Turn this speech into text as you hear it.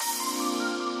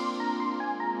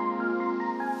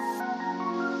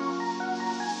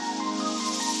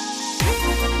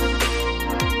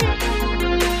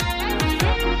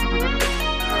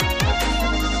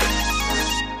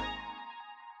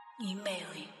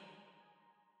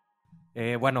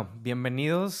Bueno,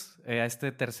 bienvenidos a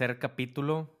este tercer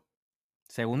capítulo,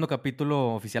 segundo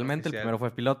capítulo oficialmente, el primero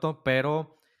fue piloto,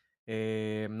 pero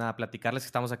nada, platicarles que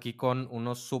estamos aquí con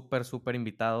unos súper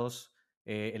invitados,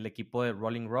 el equipo de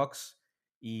Rolling Rocks,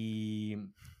 y,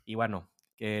 y bueno,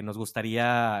 que nos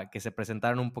gustaría que se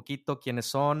presentaran un poquito quiénes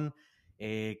son,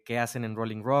 qué hacen en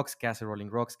Rolling Rocks, qué hace Rolling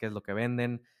Rocks, qué es lo que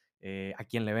venden, a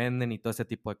quién le venden y todo ese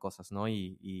tipo de cosas, ¿no?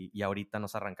 Y ahorita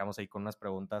nos arrancamos ahí con unas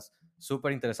preguntas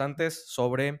súper interesantes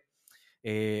sobre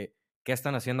qué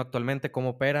están haciendo actualmente, cómo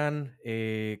operan,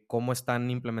 cómo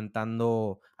están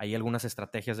implementando ahí algunas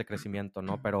estrategias de crecimiento,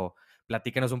 ¿no? Pero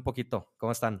platíquenos un poquito,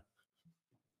 ¿cómo están?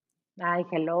 Ay,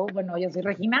 hello. Bueno, yo soy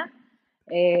Regina.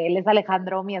 Él es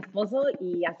Alejandro, mi esposo,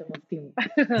 y hacemos team.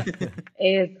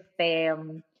 Este,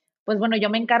 pues bueno, yo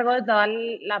me encargo de toda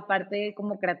la parte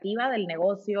como creativa del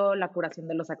negocio, la curación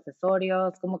de los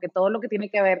accesorios, como que todo lo que tiene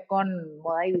que ver con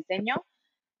moda y diseño.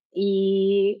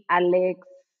 Y Alex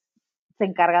se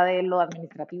encarga de lo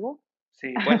administrativo.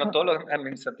 Sí, bueno, todo lo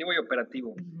administrativo y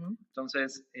operativo. Ujú.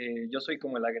 Entonces, yo soy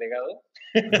como el agregado.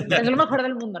 Es lo mejor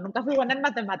del mundo. Nunca fui buena en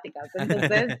matemáticas.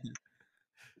 Entonces,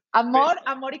 amor,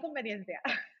 amor y conveniencia.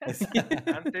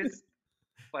 Antes,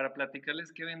 para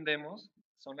platicarles qué vendemos,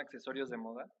 son accesorios de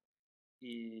moda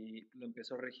y lo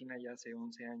empezó Regina ya hace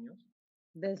 11 años.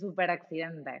 De súper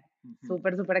accidente, Ujú.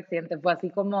 súper accidente. Fue así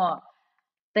como,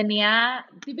 tenía,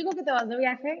 típico que te vas de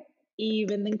viaje y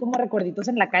venden como recuerditos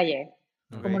en la calle,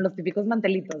 como Ok. los típicos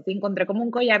mantelitos. Y encontré como un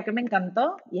collar que me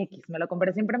encantó y X, me lo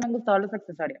compré, siempre me han gustado los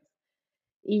accesorios.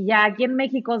 Y ya aquí en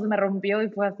México se me rompió y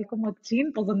fue así como,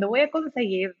 chin, pues ¿dónde voy a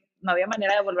conseguir? No había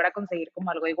manera de volver a conseguir como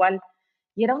algo igual.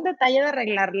 Y era un detalle de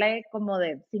arreglarle como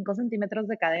de 5 centímetros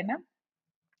de cadena.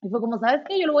 Y fue como, ¿sabes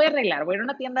qué? Yo lo voy a arreglar. Voy a ir a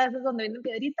una tienda de esas donde venden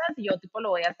piedritas y yo tipo lo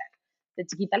voy a hacer. De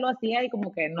chiquita lo hacía y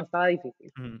como que no estaba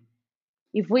difícil. Mm.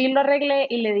 Y fui y lo arreglé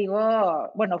y le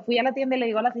digo, bueno, fui a la tienda y le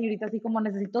digo a la señorita así como,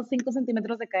 necesito 5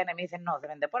 centímetros de cadena. Y me dice, no, se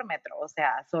vende por metro. O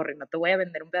sea, sorry, no te voy a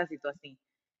vender un pedacito así.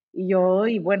 Y yo,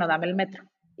 y bueno, dame el metro.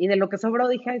 Y de lo que sobró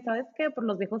dije, ay, ¿sabes qué? Por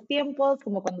los viejos tiempos,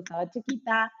 como cuando estaba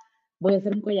chiquita, voy a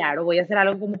hacer un collar o voy a hacer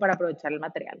algo como para aprovechar el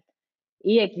material.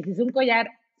 Y X hice un collar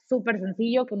súper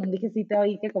sencillo con un dijecito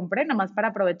ahí que compré, nomás para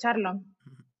aprovecharlo.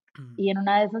 Y en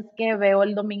una de esas que veo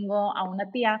el domingo a una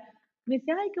tía, me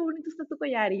dice, ay, qué bonito está tu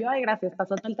collar. Y yo, ay, gracias,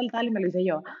 pasó tal, y me lo hice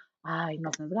yo. Ay,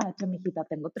 no seas gacha, mijita,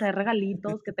 tengo 3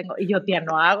 regalitos que tengo. Y yo, tía,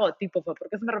 no hago, tipo, fue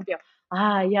porque se me rompió.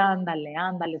 Ay, ándale,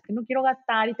 es que no quiero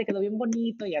gastar y te quedó bien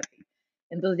bonito y así.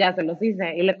 Entonces ya se los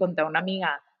hice y le conté a una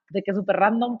amiga de que súper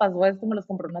random pasó esto, me los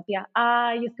compró una tía.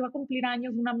 Ay, es que va a cumplir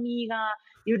años una amiga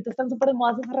y ahorita están súper de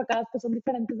moda esas arracadas que son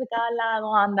diferentes de cada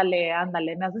lado.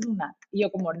 Ándale, me haces una. Y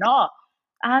yo como, no,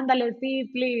 ándale, sí,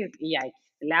 please. Y ahí,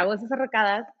 le hago esas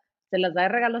arracadas, se las da de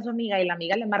regalo a su amiga y la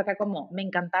amiga le marca como, me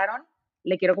encantaron,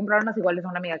 le quiero comprar unas iguales a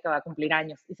una amiga que va a cumplir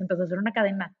años. Y se empezó a hacer una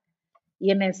cadena.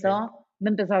 Y en Sí. eso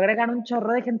me empezó a agregar un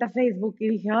chorro de gente a Facebook y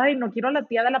dije, ay, no quiero a la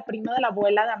tía de la prima de la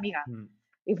abuela de amiga. Mm.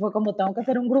 Y fue como, tengo que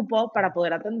hacer un grupo para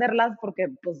poder atenderlas porque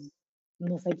pues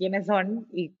no sé quiénes son.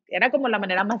 Y era como la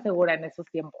manera más segura en esos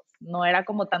tiempos. No era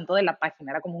como tanto de la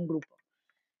página, era como un grupo.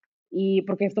 Y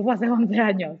porque esto fue hace 11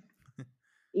 años.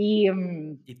 Y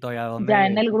 ¿Y todavía ya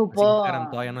en dónde? el Pues grupo,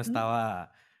 Instagram todavía no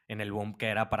estaba en el boom que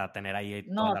era para tener ahí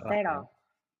toda no, la raza, ¿no? cero.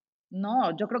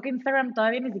 No, yo creo que Instagram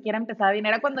todavía ni siquiera empezaba bien.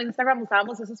 Era cuando Instagram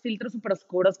usábamos esos filtros súper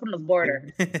oscuros con los Sí,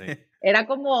 borders. sí. Era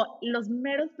como los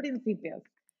meros principios.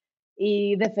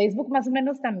 Y de Facebook más o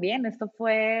menos también. Esto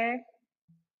fue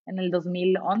en el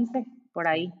 2011, por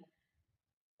ahí.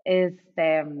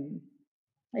 Este,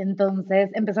 entonces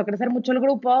empezó a crecer mucho el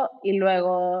grupo y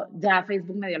luego ya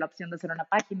Facebook me dio la opción de hacer una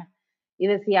página. Y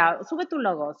decía, sube tu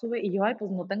logo, sube. Y yo, ay,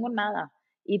 pues no tengo nada.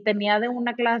 Y tenía de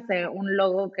una clase un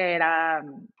logo que era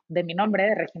de mi nombre,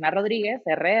 de Regina Rodríguez,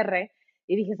 RR.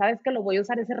 Y dije, ¿sabes qué? Lo voy a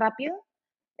usar ese rápido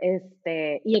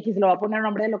y X lo voy a poner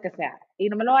nombre de lo que sea. Y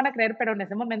no me lo van a creer, pero en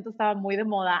ese momento estaba muy de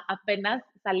moda, apenas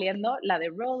saliendo la de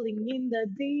Rolling in the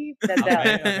Deep, the Ok,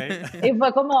 Depths. ok. Y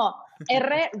fue como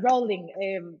R, Rolling,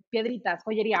 piedritas,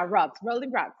 joyería, rocks,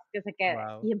 Rolling Rocks, que se quede.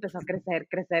 Wow. Y empezó a crecer,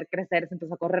 se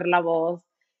empezó a correr la voz.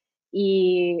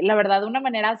 Y la verdad, de una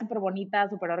manera súper bonita,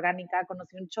 súper orgánica,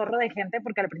 conocí un chorro de gente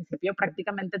porque al principio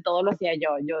prácticamente todo lo hacía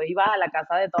yo. Yo iba a la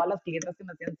casa de todas las clientes que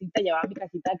me hacían cita, llevaba mi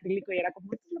cajita de acrílico y era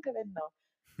como, esto es lo que vendo,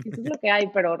 esto es lo que hay,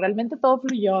 pero realmente todo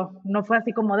fluyó. No fue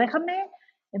así como, déjame,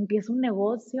 empiezo un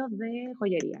negocio de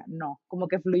joyería. No, como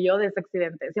que fluyó de ese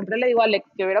accidente. Siempre le digo a Alex,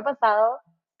 ¿qué hubiera pasado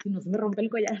si no se me rompe el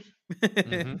collar?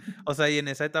 Ujú. O sea, y en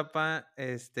esa etapa,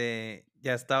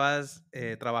 ya estabas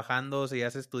trabajando,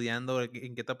 seguías estudiando,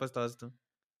 ¿en qué etapa estabas tú?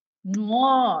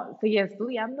 No, seguí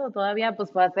estudiando todavía,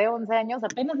 pues fue hace 11 años,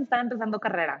 apenas estaba empezando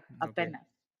carrera, Ok. apenas.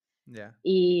 Ya.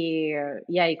 Y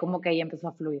ahí como que ahí empezó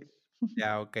a fluir.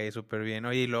 Ya, ok, súper bien.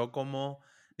 Oye, y luego como,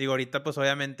 digo, ahorita pues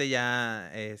obviamente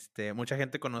ya, mucha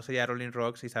gente conoce ya Rolling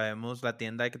Rocks y sabemos la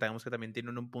tienda que sabemos que también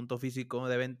tienen un punto físico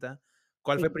de venta.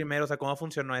 ¿Cuál fue Sí. primero? O sea, ¿cómo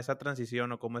funcionó esa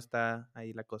transición o cómo está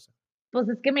ahí la cosa? Pues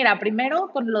es que mira, primero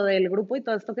con lo del grupo y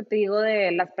todo esto que te digo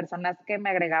de las personas que me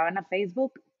agregaban a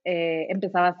Facebook,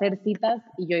 empezaba a hacer citas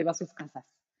y yo iba a sus casas.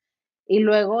 Y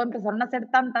luego empezaron a hacer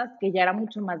tantas que ya era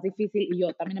mucho más difícil y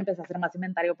yo también empecé a hacer más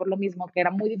inventario por lo mismo, que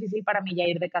era muy difícil para mí ya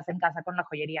ir de casa en casa con la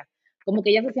joyería. Como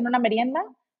que ellas hacían una merienda,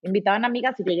 invitaban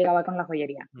amigas y yo llegaba con la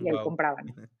joyería y ahí Wow.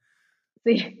 compraban.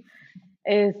 Sí.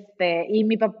 Y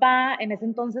mi papá en ese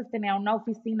entonces tenía una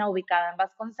oficina ubicada en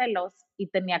Vasconcelos y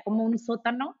tenía como un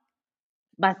sótano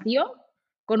vacío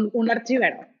con un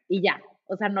archivero y ya,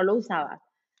 o sea, no lo usaba.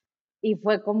 Y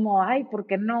fue como, ay, ¿por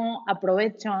qué no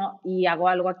aprovecho y hago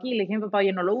algo aquí? Le dije a mi papá,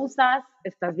 oye, no lo usas,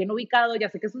 estás bien ubicado, ya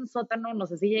sé que es un sótano, no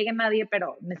sé si llegue nadie,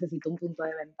 pero necesito un punto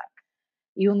de venta.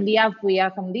 Y un día fui a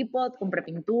Home Depot, compré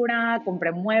pintura,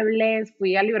 compré muebles,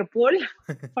 fui a Liverpool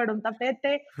para un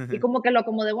tapete y como que lo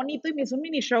acomodé bonito y me hice un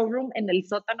mini showroom en el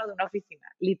sótano de una oficina,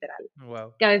 literal.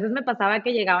 Wow. Que a veces me pasaba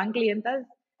que llegaban clientas,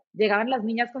 llegaban las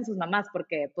niñas con sus mamás,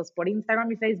 porque pues por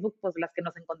Instagram y Facebook, pues las que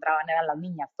nos encontraban eran las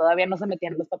niñas. Todavía no se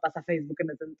metían los papás a Facebook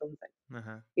en ese entonces.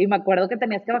 Ajá. Y me acuerdo que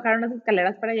tenías que bajar unas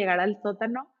escaleras para llegar al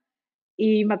sótano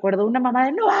y me acuerdo una mamá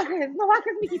de, no bajes,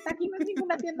 mijita, aquí no es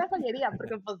ninguna tienda de joyería,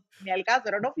 porque pues ni al caso,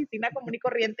 era una oficina común y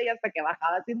corriente y hasta que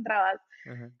bajabas y entrabas.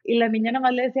 Ajá. Y la niña nada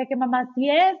más le decía que mamá, sí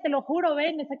es, te lo juro,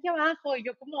 ven, es aquí abajo. Y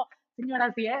yo como,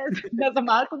 señora, sí es. Me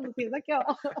asomaba como si es aquí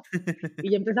abajo. Y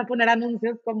yo empecé a poner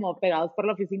anuncios como pegados por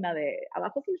la oficina de,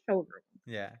 abajo es el showroom.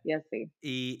 Ya. Y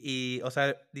así. O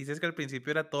sea, dices que al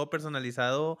principio era todo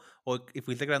personalizado y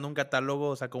fuiste creando un catálogo,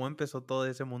 o sea, ¿cómo empezó todo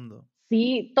ese mundo?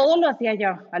 Sí, todo lo hacía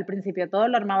yo al principio, todo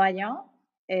lo armaba yo.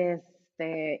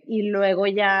 Y luego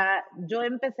ya yo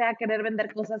empecé a querer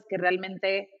vender cosas que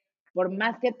realmente, por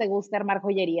más que te guste armar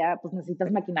joyería, pues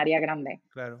necesitas maquinaria grande,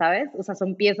 Claro. ¿sabes? O sea,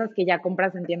 son piezas que ya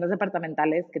compras en tiendas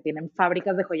departamentales que tienen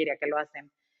fábricas de joyería que lo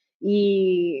hacen.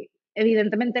 Y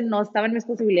evidentemente no estaba en mis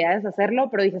posibilidades hacerlo,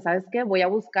 pero dije, ¿sabes qué? Voy a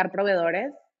buscar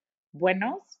proveedores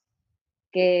buenos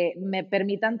que me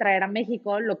permitan traer a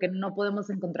México lo que no podemos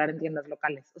encontrar en tiendas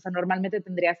locales. O sea, normalmente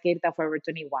tendrías que irte a Forever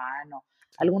 21 o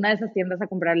Sí. alguna de esas tiendas a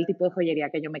comprar el tipo de joyería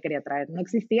que yo me quería traer. No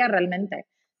existía realmente.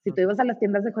 Si tú ibas a las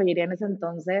tiendas de joyería en ese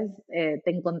entonces,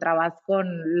 te encontrabas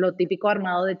con lo típico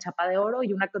armado de chapa de oro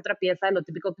y una que otra pieza de lo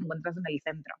típico que encuentras en el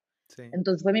centro. Sí.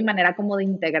 Entonces fue mi manera como de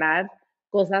integrar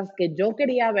cosas que yo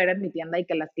quería ver en mi tienda y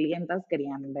que las clientas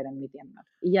querían ver en mi tienda.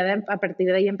 Y ya a partir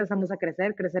de ahí empezamos a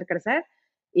crecer, crecer, crecer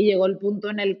y llegó el punto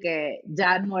en el que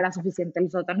ya no era suficiente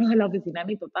el sótano de la oficina de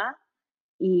mi papá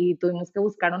y tuvimos que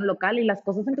buscar un local y las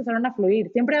cosas empezaron a fluir.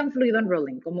 Siempre han fluido en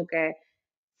Rolling, como que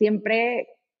siempre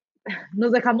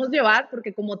nos dejamos llevar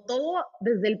porque como todo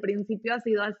desde el principio ha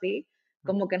sido así,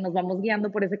 como que nos vamos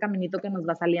guiando por ese caminito que nos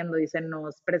va saliendo y se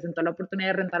nos presentó la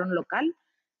oportunidad de rentar un local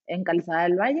en Calzada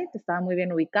del Valle, que estaba muy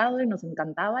bien ubicado y nos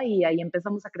encantaba y ahí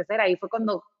empezamos a crecer. Ahí fue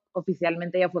cuando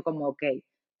oficialmente ya fue como, ok,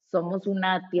 somos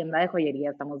una tienda de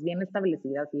joyería, estamos bien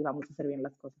establecidas y vamos a hacer bien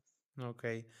las cosas. Ok.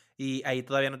 Y ahí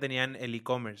todavía no tenían el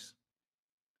e-commerce.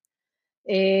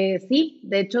 Sí,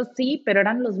 de hecho sí, pero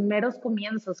eran los meros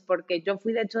comienzos, porque yo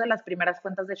fui de hecho de las primeras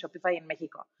cuentas de Shopify en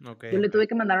México. Ok, Yo le ok. tuve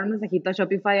que mandar un mensajito a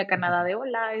Shopify a Canadá de,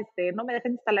 hola, no me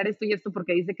dejen instalar esto y esto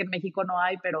porque dice que en México no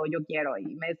hay, pero yo quiero.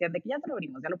 Y me decían de que ya te lo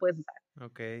abrimos, ya lo puedes usar.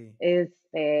 Ok.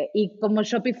 Y como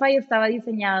Shopify estaba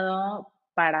diseñado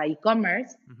para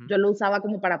e-commerce, Ujú. yo lo usaba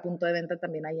como para punto de venta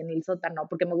también ahí en el sótano,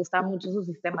 porque me gustaba mucho su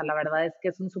sistema, la verdad es que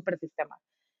es un súper sistema.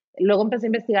 Luego empecé a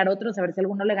investigar otros, a ver si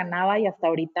alguno le ganaba y hasta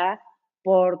ahorita,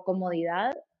 por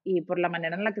comodidad y por la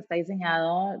manera en la que está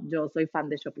diseñado, yo soy fan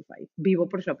de Shopify, vivo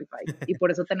por Shopify. Y por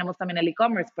eso tenemos también el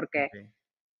e-commerce, porque Ok.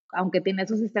 aunque tiene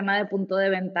su sistema de punto de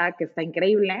venta que está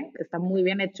increíble, está muy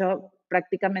bien hecho,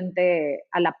 prácticamente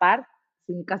a la par,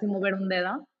 sin casi mover un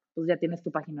dedo, pues ya tienes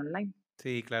tu página online.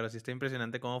 Sí, claro, sí está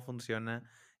impresionante cómo funciona.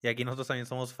 Y aquí nosotros también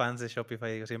somos fans de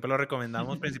Shopify. Digo, siempre lo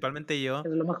recomendamos, principalmente yo. Es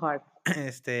lo mejor.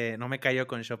 No me callo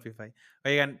con Shopify.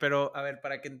 Oigan, pero a ver,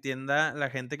 para que entienda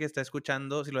la gente que está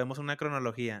escuchando, si lo vemos en una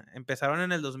cronología, empezaron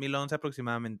en el 2011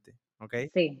 aproximadamente, ¿ok?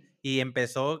 Sí, Y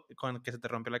empezó con que se te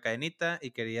rompió la cadenita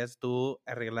y querías tú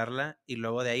arreglarla y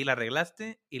luego de ahí la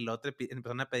arreglaste y luego te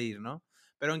empezaron a pedir, ¿no?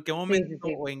 Pero ¿en qué sí, momento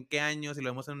sí, o sí. en qué año, si lo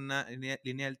vemos en una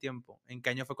línea del tiempo, en qué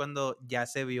año fue cuando ya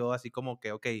se vio así como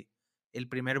que, ok, el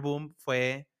primer boom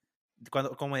fue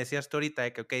cuando, como decías tú ahorita,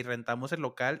 de que, ok, rentamos el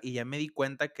local y ya me di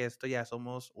cuenta que esto ya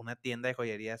somos una tienda de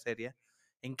joyería seria.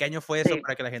 ¿En qué año fue eso? Sí.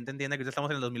 Para que la gente entienda que ya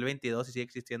estamos en el 2022 y sigue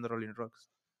existiendo Rolling Rocks.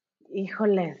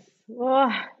 Híjoles.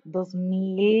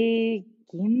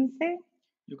 2015,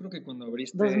 Yo creo que cuando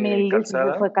abriste 2016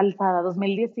 Calzada, fue calzada,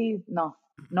 2010, no,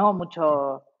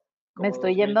 mucho, me como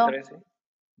estoy yendo, 2013.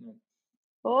 No.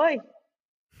 uy,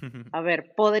 a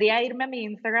ver, podría irme a mi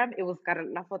Instagram y buscar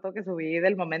la foto que subí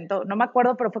del momento, no me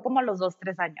acuerdo, pero fue como a los 2,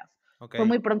 3 años, Ok, fue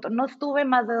muy pronto, no estuve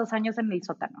más de 2 años en el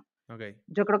sótano, ok,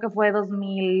 yo creo que fue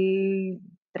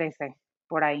 2013,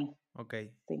 por ahí, ok.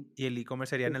 sí, Y el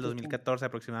e-commerce sería sí, en el sí, sí. 2014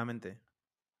 aproximadamente.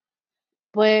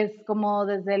 Pues como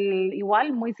desde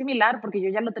igual, muy similar, porque yo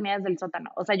ya lo tenía desde el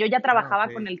sótano. O sea, yo ya Ah, trabajaba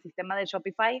con ok. el sistema de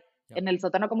Shopify Ya. en el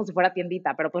sótano como si fuera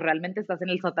tiendita, pero pues realmente estás en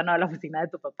el sótano de la oficina de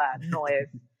tu papá, no es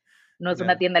una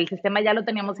Claro. tienda. El sistema ya lo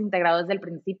teníamos integrado desde el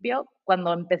principio,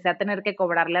 cuando empecé a tener que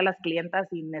cobrarle a las clientas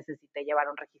y necesité llevar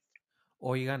un registro.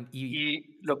 Oigan, y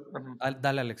Y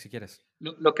dale, Alex, si quieres.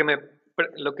 lo que me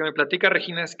platica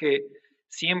Regina es que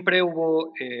siempre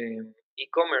hubo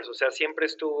e-commerce, o sea, siempre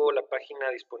estuvo la página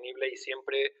disponible y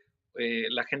siempre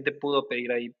la gente pudo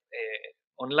pedir ahí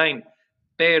online,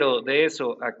 pero de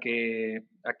eso a que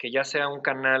ya sea un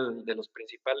canal de los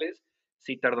principales,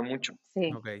 sí tardó mucho,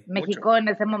 Sí, Ok, mucho. México en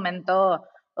ese momento,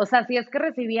 o sea, si es que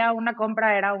recibía una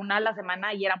compra, era una a la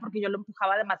semana y era porque yo lo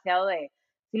empujaba demasiado de,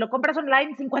 si lo compras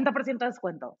online, 50% de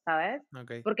descuento, ¿sabes?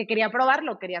 ok. Porque quería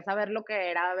probarlo, quería saber lo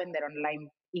que era vender online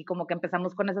y como que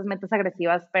empezamos con esas metas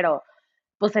agresivas, pero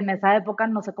pues en esa época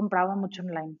no se compraba mucho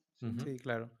online. Ujú. Sí,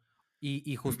 claro.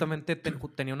 Y justamente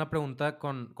tenía una pregunta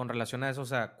con relación a eso, o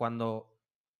sea,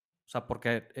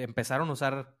 porque empezaron a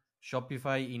usar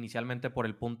Shopify inicialmente por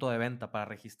el punto de venta para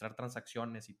registrar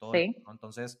transacciones y todo eso, Sí, ¿no?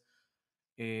 Entonces,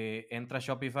 entra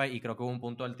Shopify y creo que hubo un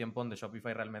punto del tiempo donde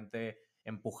Shopify realmente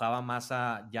empujaba más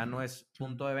a, ya no es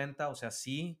punto de venta, o sea,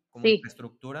 sí como sí,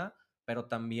 infraestructura, pero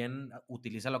también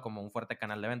utilízalo como un fuerte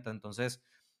canal de venta. Entonces,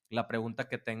 la pregunta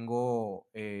que tengo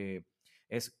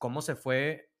es cómo se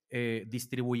fue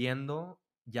distribuyendo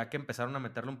ya que empezaron a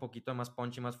meterle un poquito de más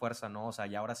punch y más fuerza, ¿no? O sea,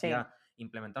 ya ahora sí sí, a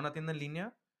implementar una tienda en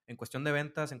línea en cuestión de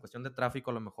ventas, en cuestión de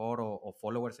tráfico a lo mejor, o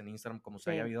followers en Instagram, como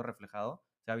se haya sí.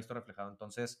 se ha visto reflejado.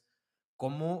 Entonces,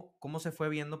 ¿cómo se fue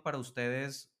viendo para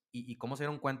ustedes y cómo se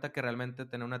dieron cuenta que realmente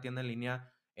tener una tienda en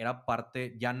línea era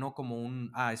parte, ya no como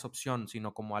es opción,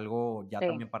 sino como algo ya Sí,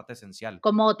 también parte esencial?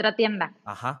 como otra tienda.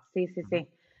 Ajá. Sí, sí, Ujú. sí.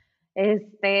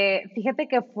 Fíjate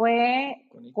que fue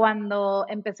Conita. cuando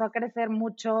empezó a crecer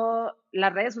mucho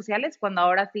las redes sociales, cuando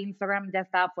ahora sí Instagram ya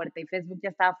estaba fuerte y Facebook ya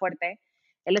estaba fuerte.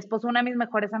 El esposo de una de mis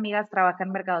mejores amigas trabaja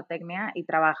en mercadotecnia y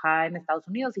trabaja en Estados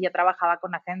Unidos y ya trabajaba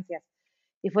con agencias.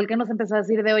 Y fue el que nos empezó a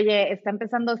decir de, oye, está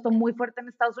empezando esto muy fuerte en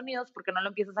Estados Unidos, ¿por qué no lo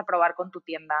empiezas a probar con tu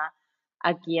tienda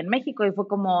aquí en México? Y fue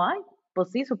como, ay,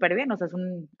 pues sí, súper bien, o sea, es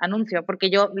un anuncio,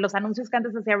 porque los anuncios que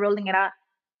antes hacía Rolling era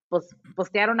pues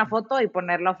postear una foto y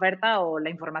poner la oferta o la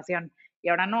información. Y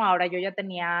ahora no, ahora yo ya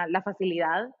tenía la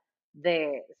facilidad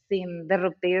de, sin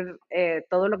derrutir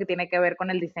todo lo que tiene que ver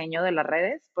con el diseño de las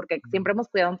redes, porque siempre hemos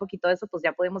cuidado un poquito de eso, pues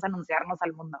ya pudimos anunciarnos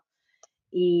al mundo.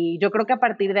 Y yo creo que a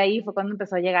partir de ahí fue cuando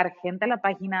empezó a llegar gente a la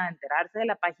página, a enterarse de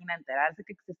la página, a enterarse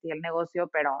que existía el negocio,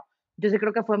 pero yo sí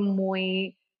creo que fue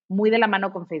muy, muy de la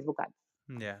mano con Facebook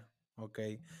Ads. Ya, ok.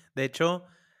 De hecho,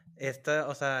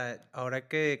 o sea, ahora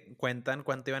que cuentan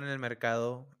cuánto iban en el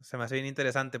mercado, se me hace bien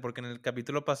interesante porque en el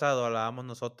capítulo pasado hablábamos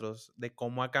nosotros de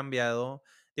cómo ha cambiado.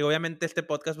 Digo, obviamente este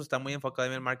podcast pues, está muy enfocado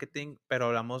en el marketing, pero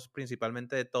hablamos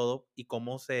principalmente de todo y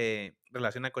cómo se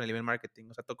relaciona con el email marketing.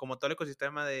 O sea, como todo el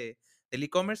ecosistema del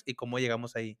e-commerce y cómo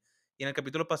llegamos ahí. Y en el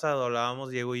capítulo pasado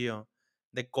hablábamos, Diego y yo,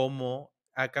 de cómo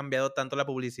ha cambiado tanto la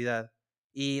publicidad.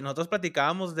 Y nosotros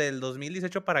platicábamos del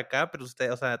 2018 para acá, pero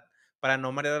ustedes, o sea, para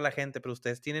no marear a la gente, pero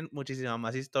ustedes tienen muchísima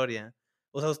más historia.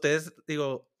 O sea, ustedes,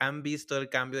 digo, han visto el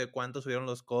cambio de cuánto subieron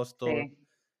los costos, Sí,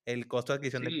 el costo de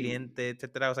adquisición de Sí, cliente,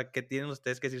 etcétera. O sea, ¿qué tienen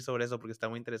ustedes que decir sobre eso? Porque está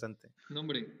muy interesante. no,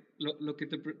 hombre, lo que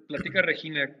te platica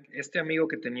Regina, este amigo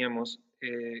que teníamos,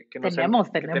 que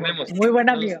tenemos, tenemos, muy buen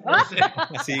amigo.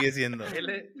 Sigue siendo.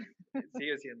 él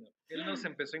sigue siendo, él nos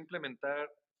empezó a implementar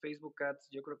Facebook Ads,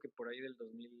 yo creo que por ahí del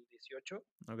 2018,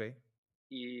 Ok,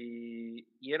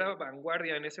 y era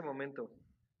vanguardia en ese momento.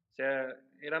 O sea,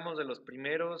 éramos de los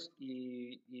primeros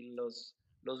y los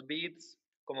bits,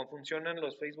 como funcionan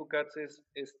los Facebook Ads,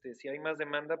 si hay más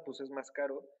demanda, pues es más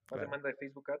caro, más claro. demanda de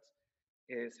Facebook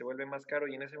Ads, se vuelve más caro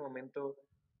y en ese momento,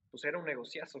 pues era un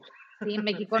negociazo. Sí,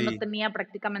 México no Sí, tenía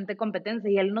prácticamente competencia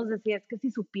y él nos decía, es que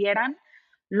si supieran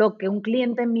lo que un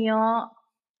cliente mío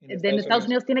En en Estados Estados Unidos.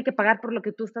 Unidos tiene que pagar por lo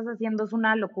que tú estás haciendo, es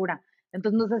una locura.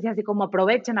 Entonces nos decía así como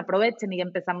aprovechen, aprovechen y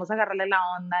empezamos a agarrarle la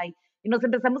onda y nos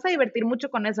empezamos a divertir mucho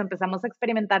con eso, empezamos a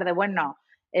experimentar de, bueno,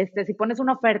 si pones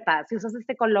una oferta, si usas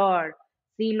este color,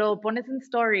 si lo pones en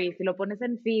story, si lo pones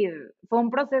en feed, fue un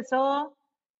proceso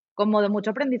como de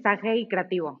mucho aprendizaje y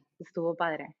creativo. estuvo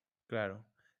padre. Claro.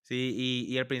 Sí,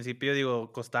 y al principio,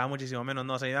 digo, costaba muchísimo menos.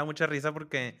 No, o sea, me da mucha risa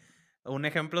porque un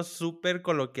ejemplo súper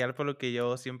coloquial por lo que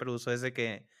yo siempre uso es de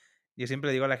que yo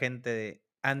siempre digo a la gente de,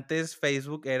 antes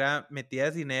Facebook era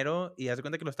metías dinero y haz de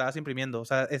cuenta que lo estabas imprimiendo. O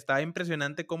sea, estaba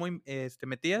impresionante cómo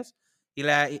metías y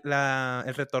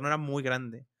el retorno era muy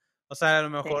grande. O sea, a lo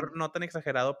mejor Sí. no tan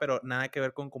exagerado, pero nada que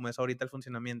ver con cómo es ahorita el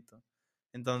funcionamiento. No,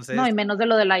 y Entonces, menos de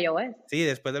lo del iOS. sí,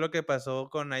 después de lo que pasó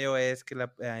con iOS, que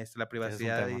la Ese es un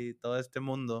privacidad tema. y todo este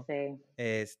mundo, Sí.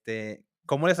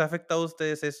 ¿cómo les ha afectado a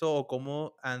ustedes eso o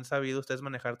cómo han sabido ustedes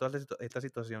manejar toda esta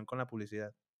situación con la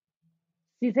publicidad?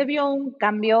 Sí se vio un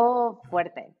cambio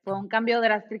fuerte, fue un cambio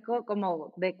drástico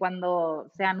como de cuando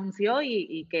se anunció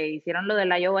y que hicieron lo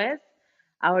del iOS,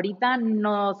 ahorita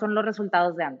no son los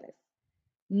resultados de antes.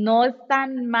 No es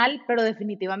tan mal, pero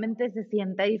definitivamente se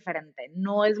siente diferente.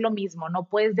 No es lo mismo, no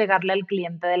puedes llegarle al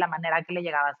cliente de la manera que le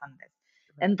llegabas antes.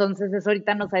 Entonces, eso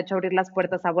ahorita nos ha hecho abrir las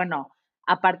puertas a, bueno,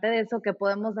 aparte de eso, ¿qué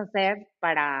podemos hacer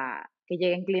para que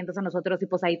lleguen clientes a nosotros? Y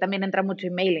pues ahí también entra mucho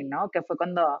emailing, ¿no? Que fue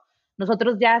cuando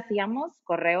nosotros ya hacíamos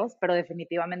correos, pero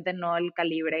definitivamente no el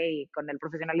calibre y con el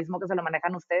profesionalismo que se lo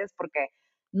manejan ustedes, porque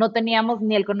no teníamos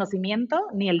ni el conocimiento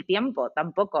ni el tiempo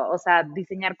tampoco. O sea,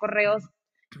 diseñar correos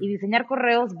y diseñar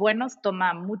correos buenos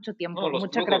toma mucho No, tiempo, los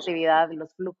mucha flujos. creatividad,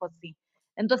 los flujos, sí.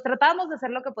 Entonces tratábamos de hacer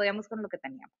lo que podíamos con lo que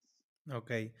teníamos.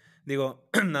 Ok, digo,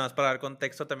 nada más para dar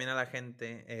contexto también a la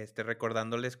gente,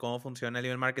 recordándoles cómo funciona el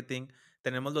email marketing,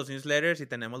 tenemos los newsletters y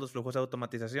tenemos los flujos de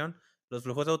automatización. Los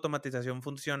flujos de automatización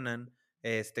funcionan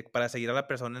para seguir a la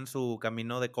persona en su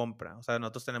camino de compra. O sea,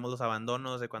 nosotros tenemos los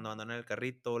abandonos de cuando abandonan el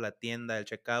carrito, la tienda, el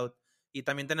checkout, y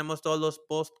también tenemos todos los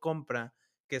post compra,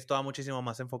 que es todo muchísimo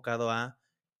más enfocado a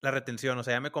la retención. O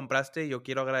sea, ya me compraste y yo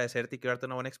quiero agradecerte y quiero darte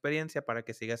una buena experiencia para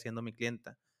que sigas siendo mi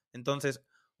clienta. Entonces,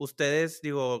 ustedes,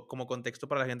 digo, como contexto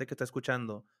para la gente que está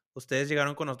escuchando, ustedes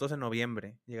llegaron con nosotros en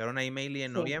noviembre, llegaron a email y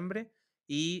en Sí, noviembre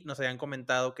y nos habían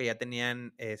comentado que ya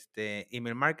tenían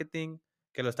email marketing,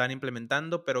 que lo estaban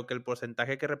implementando, pero que el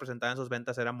porcentaje que representaban sus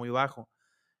ventas era muy bajo.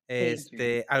 sí, Sí.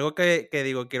 Algo que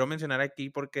digo, quiero mencionar aquí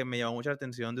porque me llamó mucha la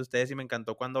atención de ustedes y me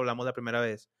encantó cuando hablamos la primera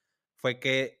vez, fue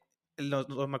que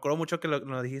me acuerdo mucho que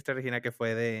nos dijiste, Regina, que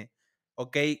fue de,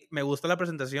 ok, me gusta la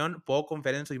presentación, puedo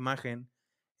confiar en su imagen,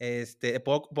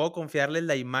 puedo confiarles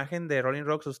la imagen de Rolling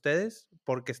Rocks a ustedes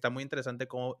porque está muy interesante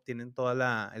cómo tienen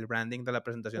toda el branding de la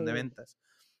presentación de sí, ventas.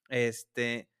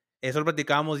 Eso lo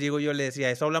platicábamos, Diego y yo le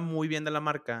decía, eso habla muy bien de la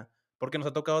marca porque nos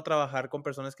ha tocado trabajar con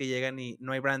personas que llegan y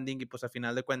no hay branding y pues a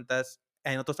final de cuentas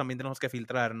a nosotros también tenemos que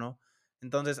filtrar, ¿no?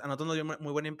 Entonces a nosotros nos dio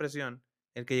muy buena impresión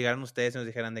el que llegaran ustedes y nos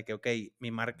dijeran de que, ok,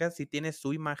 mi marca sí tiene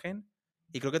su imagen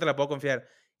y creo que te la puedo confiar.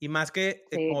 Y más que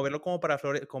como sí. verlo como para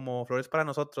flores, como flores para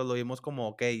nosotros, lo vimos como,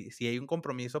 ok, si hay un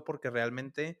compromiso porque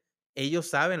realmente ellos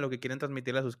saben lo que quieren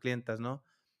transmitirle a sus clientas, ¿no?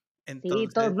 Sí,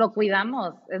 todos Entonces, lo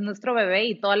cuidamos, es nuestro bebé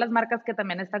y todas las marcas que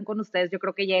también están con ustedes, yo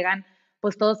creo que llegan,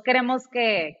 pues todos queremos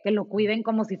que lo cuiden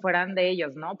como si fueran de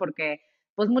ellos, ¿no? Porque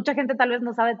pues mucha gente tal vez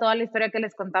no sabe toda la historia que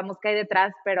les contamos que hay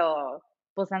detrás, pero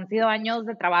pues han sido años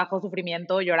de trabajo,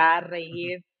 sufrimiento, llorar, ujú,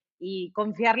 reír y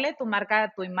confiarle tu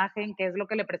marca, tu imagen, que es lo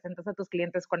que le presentas a tus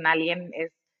clientes con alguien,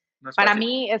 es, No es para fácil.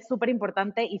 mí es súper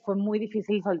importante y fue muy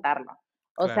difícil soltarlo.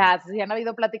 O claro. sea, si han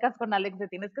habido pláticas con Alex de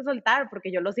tienes que soltar,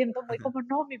 porque yo lo siento muy como,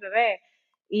 no, mi bebé.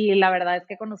 Y la verdad es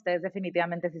que con ustedes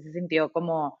definitivamente sí se sintió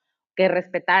como que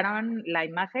respetaron la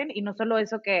imagen y no solo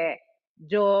eso que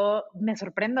yo me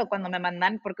sorprendo cuando me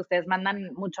mandan, porque ustedes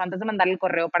mandan mucho antes de mandar el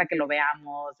correo para que lo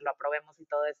veamos, lo aprobemos y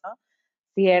todo eso.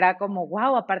 Sí, era como,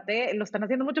 wow, aparte lo están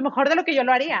haciendo mucho mejor de lo que yo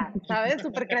lo haría, ¿sabes?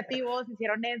 Súper creativos,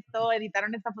 hicieron esto,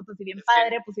 editaron esta foto así bien Es que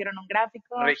padre, pusieron un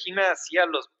gráfico. Regina hacía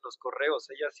los correos,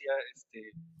 ella hacía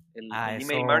Ah, el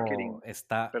email marketing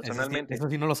personalmente. eso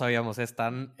sí no lo sabíamos,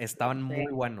 estaban muy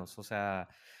Sí. buenos, o sea,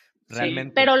 Sí,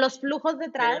 realmente. Pero los flujos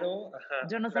detrás, pero ajá,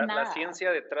 yo no sé la nada.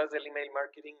 ciencia detrás del email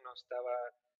marketing no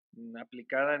estaba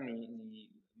aplicada ni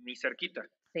cerquita.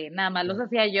 Sí, nada más los Claro.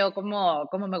 hacía yo como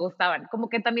me gustaban. Como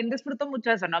que también disfruto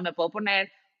mucho eso, ¿no? Me puedo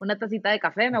poner una tacita de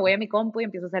café, me voy a mi compu y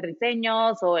empiezo a hacer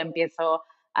diseños o empiezo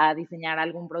a diseñar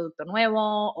algún producto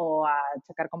nuevo o a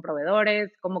checar con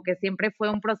proveedores. Como que siempre fue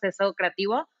un proceso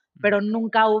creativo, Ujú, pero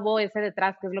nunca hubo ese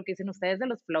detrás, que es lo que dicen ustedes de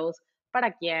los flows,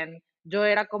 para quien yo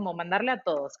era como mandarle a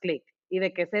todos clic y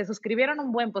de que se suscribieron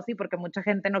un buen, pues sí, porque mucha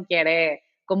gente no quiere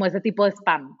como ese tipo de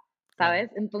spam. claro.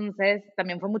 ¿Sabes? Entonces,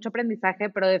 también fue mucho aprendizaje,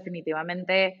 pero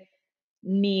definitivamente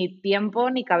ni tiempo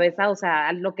ni cabeza, o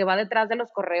sea, lo que va detrás de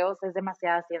los correos es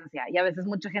demasiada ciencia y a veces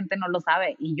mucha gente no lo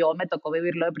sabe y yo me tocó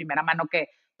vivirlo de primera mano que,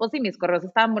 pues sí, mis correos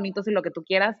estaban bonitos y lo que tú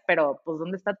quieras, pero pues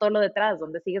 ¿dónde está todo lo detrás?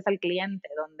 ¿Dónde sigues al cliente?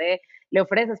 ¿Dónde le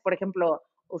ofreces? Por ejemplo,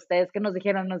 ustedes que nos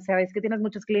dijeron, no, sabes que tienes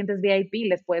muchos clientes VIP,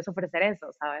 les puedes ofrecer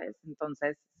eso, ¿sabes?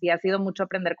 Entonces, sí ha sido mucho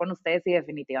aprender con ustedes y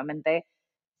definitivamente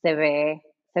se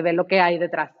ve lo que hay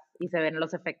detrás y se ven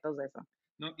los efectos de eso.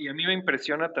 No, y a mí me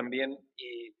impresiona también,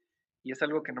 y es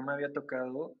algo que no me había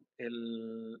tocado,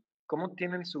 cómo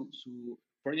tienen su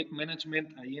project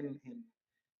management ahí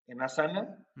en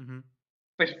Asana,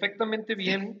 perfectamente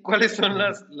bien cuáles son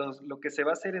lo que se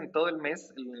va a hacer en todo el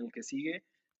mes, en el que sigue,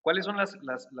 cuáles son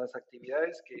las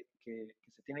actividades que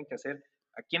se tienen que hacer,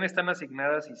 a quién están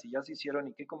asignadas y si ya se hicieron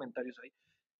y qué comentarios hay.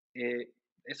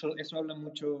 Eso habla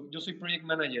mucho. Yo soy project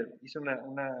manager, hice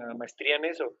una maestría en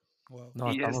eso. Wow.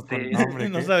 No, y estamos con nombre.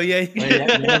 No sabía. Oye,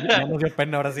 ya nos dio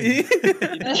pena ahora sí.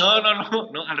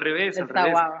 No, al revés,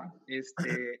 Está guau.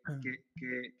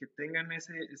 Que tengan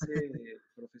ese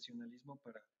profesionalismo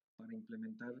para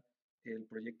implementar el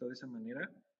proyecto de esa manera,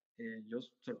 yo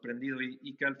sorprendido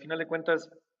y que al final de cuentas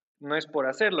no es por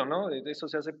hacerlo, ¿no? Eso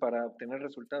se hace para obtener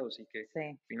resultados y que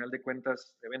al final de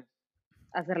cuentas se ven.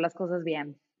 Hacer las cosas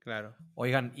bien. Claro.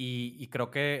 Oigan, y creo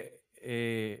que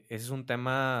ese es un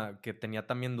tema que tenía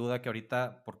también duda que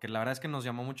ahorita, porque la verdad es que nos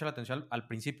llamó mucho la atención al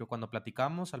principio, cuando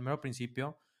platicamos, al mero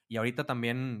principio, y ahorita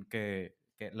también que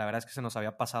la verdad es que se nos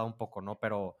había pasado un poco, ¿no?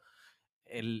 Pero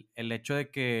el hecho de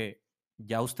que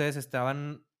ya ustedes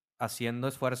estaban haciendo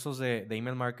esfuerzos de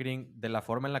email marketing de la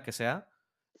forma en la que sea,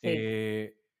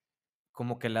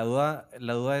 como que la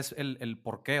duda es el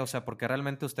por qué, o sea, porque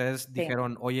realmente ustedes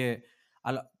dijeron, oye,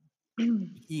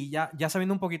 y ya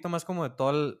sabiendo un poquito más como de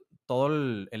todo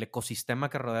el ecosistema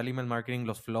que rodea el email marketing,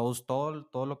 los flows,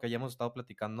 todo lo que ya hemos estado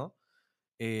platicando,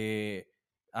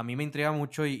 a mí me intriga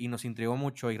mucho y nos intrigó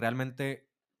mucho y realmente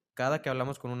cada que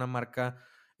hablamos con una marca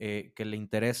que le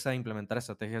interesa implementar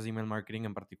estrategias de email marketing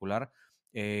en particular,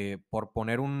 por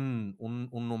poner un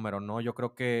número, ¿no? Yo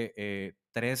creo que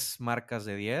 3 marcas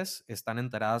de 10 están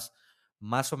enteradas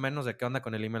más o menos de qué onda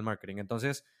con el email marketing.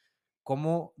 Entonces,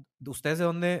 ¿ustedes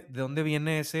de dónde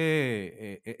viene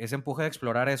ese empuje de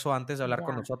explorar eso antes de hablar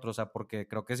con nosotros? O sea, porque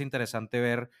creo que es interesante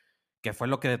ver qué fue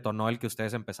lo que detonó el que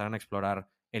ustedes empezaran a explorar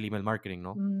el email marketing,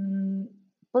 ¿no?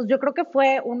 Pues yo creo que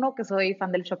fue uno que soy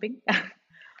fan del shopping,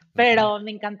 pero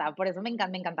me encanta, por eso me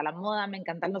encanta la moda, me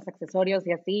encantan los accesorios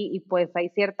y así, y pues hay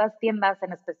ciertas tiendas,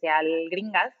 en especial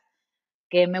gringas,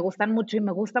 que me gustan mucho y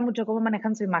me gusta mucho cómo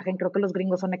manejan su imagen, creo que los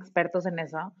gringos son expertos en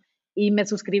eso, y me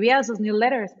suscribía a sus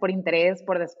newsletters por interés,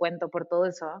 por descuento, por todo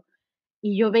eso,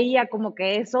 y yo veía como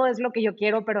que eso es lo que yo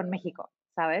quiero, pero en México,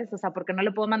 ¿sabes? O sea, porque no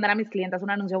le puedo mandar a mis clientes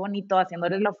un anuncio bonito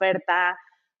haciéndoles la oferta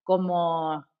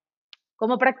como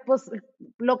pues,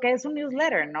 lo que es un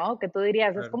newsletter, ¿no? Que tú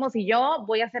dirías, es como si yo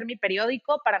voy a hacer mi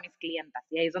periódico para mis clientas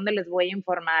y ahí es donde les voy a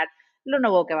informar lo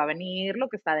nuevo que va a venir, lo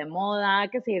que está de moda,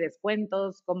 que si hay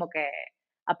descuentos, como que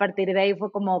a partir de ahí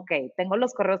fue como, ok, tengo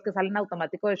los correos que salen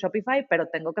automático de Shopify, pero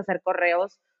tengo que hacer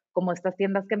correos como estas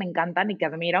tiendas que me encantan y que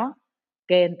admiro,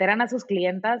 que enteran a sus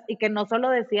clientas y que no solo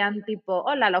decían tipo,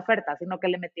 hola, la oferta, sino que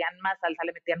le metían más salsa,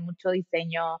 le metían mucho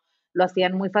diseño, lo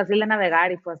hacían muy fácil de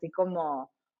navegar y fue así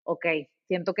como, ok,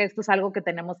 siento que esto es algo que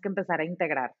tenemos que empezar a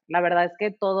integrar. La verdad es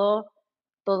que todo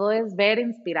es ver,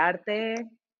 inspirarte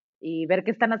y ver qué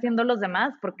están haciendo los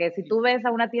demás, porque si tú ves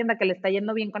a una tienda que le está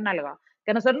yendo bien con algo,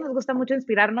 que a nosotros nos gusta mucho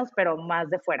inspirarnos, pero más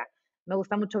de fuera. Me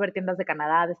gusta mucho ver tiendas de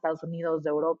Canadá, de Estados Unidos,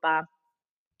 de Europa,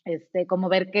 como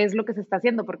ver qué es lo que se está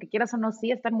haciendo, porque quieras o no,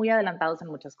 sí están muy adelantados en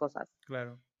muchas cosas.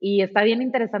 Claro. Y está bien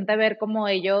interesante ver cómo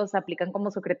ellos aplican como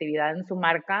su creatividad en su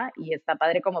marca y está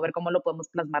padre como ver cómo lo podemos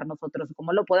plasmar nosotros,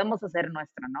 cómo lo podemos hacer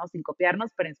nuestro, ¿no? Sin copiarnos,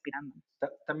 pero inspirándonos.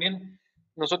 También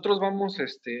nosotros vamos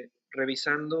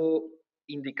revisando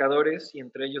indicadores y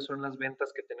entre ellos son las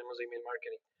ventas que tenemos de email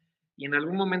marketing. Y en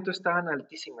algún momento estaban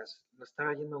altísimas, nos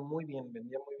estaba yendo muy bien,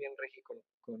 vendía muy bien Regi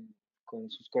con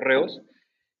sus correos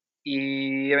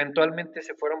y eventualmente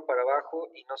se fueron para abajo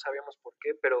y no sabíamos por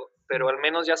qué, pero al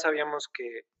menos ya sabíamos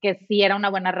que sí era una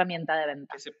buena herramienta de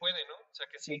venta. Que se puede, ¿no? O sea,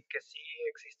 que sí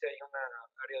existe ahí una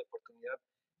área de oportunidad.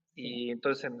 Y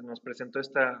entonces nos presentó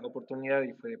esta oportunidad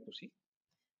y fue, pues sí.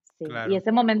 Sí, claro. Y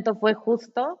ese momento fue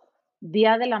justo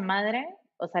Día de la Madre,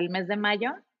 o sea, el mes de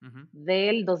mayo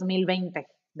del 2020,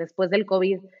 después del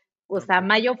COVID. O sea,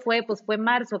 mayo fue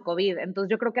marzo, COVID. Entonces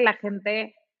yo creo que la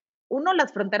gente,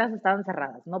 las fronteras estaban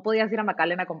cerradas. No podías ir a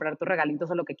McAllen a comprar tus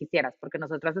regalitos o lo que quisieras, porque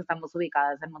nosotras estamos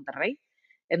ubicadas en Monterrey.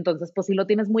 Entonces, pues sí lo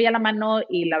tienes muy a la mano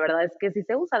y la verdad es que sí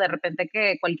se usa. De repente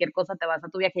que cualquier cosa te vas a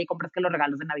tu viaje y compras que los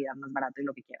regalos de Navidad más barato y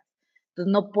lo que quieras.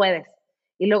 Entonces no puedes.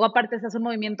 Y luego aparte se hace un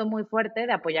movimiento muy fuerte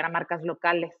de apoyar a marcas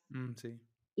locales. Sí.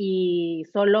 y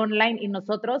solo online. Y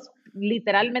nosotros,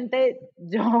 literalmente,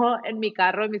 yo en mi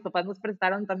carro, y mis papás nos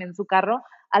prestaron también su carro,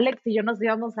 Alex y yo nos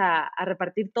íbamos a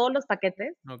repartir todos los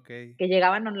paquetes que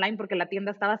llegaban online porque la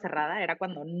tienda estaba cerrada, era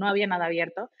cuando no había nada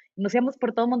abierto. Nos íbamos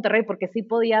por todo Monterrey porque sí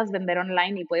podías vender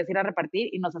online y podías ir a repartir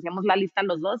y nos hacíamos la lista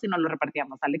los dos y nos lo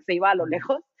repartíamos. Alex se iba a lo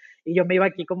lejos y yo me iba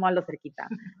aquí como a lo cerquita.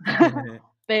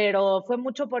 Pero fue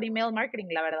mucho por email marketing.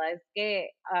 La verdad es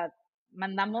que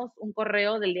mandamos un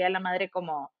correo del Día de la Madre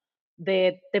como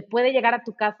te puede llegar a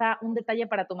tu casa un detalle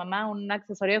para tu mamá, un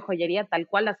accesorio de joyería tal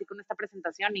cual, así con esta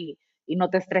presentación y no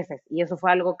te estreses. Y eso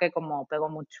fue algo que como pegó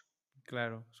mucho.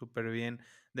 Claro, súper bien.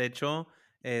 De hecho,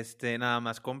 nada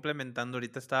más complementando,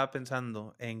 ahorita estaba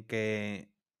pensando en que,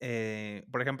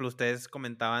 por ejemplo, ustedes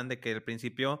comentaban de que al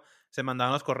principio se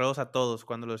mandaban los correos a todos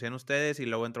cuando lo hacían ustedes y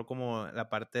luego entró como la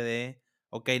parte de,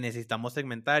 ok, necesitamos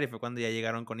segmentar y fue cuando ya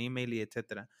llegaron con email y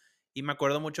etcétera. Y me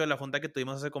acuerdo mucho de la junta que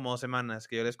tuvimos hace como 2 semanas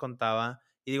que yo les contaba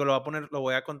y digo, lo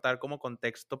voy a contar como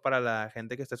contexto para la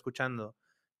gente que está escuchando,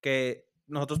 que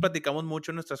nosotros platicamos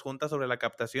mucho en nuestras juntas sobre la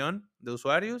captación de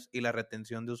usuarios y la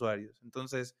retención de usuarios.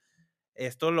 Entonces,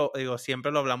 esto lo digo,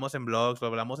 siempre lo hablamos en blogs, lo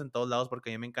hablamos en todos lados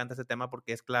porque a mí me encanta ese tema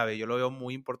porque es clave. Yo lo veo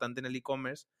muy importante en el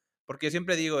e-commerce porque yo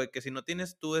siempre digo que si no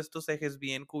tienes tú estos ejes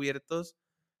bien cubiertos,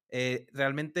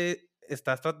 realmente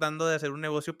estás tratando de hacer un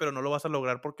negocio, pero no lo vas a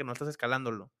lograr porque no estás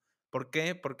escalándolo. ¿Por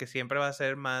qué? Porque siempre va a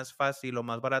ser más fácil o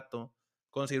más barato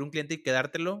conseguir un cliente y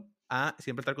quedártelo a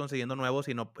siempre estar consiguiendo nuevos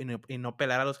y no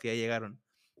pelar a los que ya llegaron.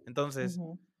 Entonces,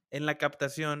 en la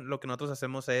captación, lo que nosotros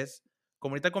hacemos es,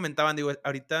 como ahorita comentaban, digo,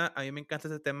 ahorita a mí me encanta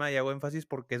este tema y hago énfasis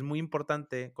porque es muy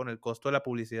importante con el costo de la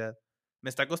publicidad. Me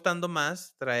está costando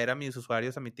más traer a mis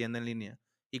usuarios a mi tienda en línea.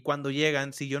 Y cuando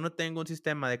llegan, si yo no tengo un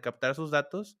sistema de captar sus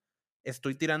datos,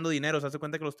 estoy tirando dinero, se hace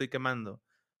cuenta que lo estoy quemando.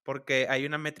 Porque hay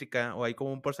una métrica o hay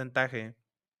como un porcentaje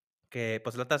que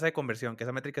pues es la tasa de conversión, que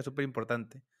esa métrica es súper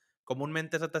importante.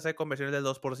 Comúnmente esa tasa de conversión es del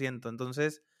 2%,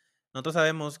 entonces nosotros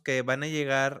sabemos que van a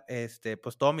llegar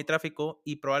pues todo mi tráfico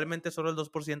y probablemente solo el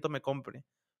 2% me compre,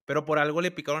 pero por algo le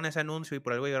picaron ese anuncio y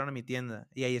por algo llegaron a mi tienda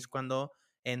y ahí es cuando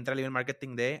entra el email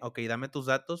marketing de, ok, dame tus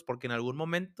datos porque en algún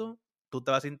momento tú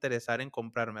te vas a interesar en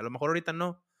comprarme, a lo mejor ahorita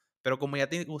no, pero como ya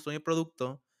te gustó mi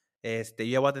producto, yo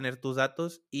ya voy a tener tus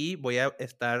datos y voy a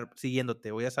estar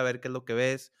siguiéndote, voy a saber qué es lo que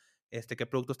ves, qué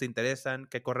productos te interesan,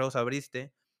 qué correos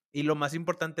abriste. Y lo más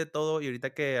importante de todo, y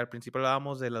ahorita que al principio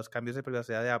hablábamos de los cambios de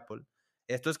privacidad de Apple,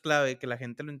 esto es clave que la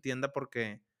gente lo entienda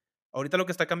porque ahorita lo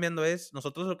que está cambiando es,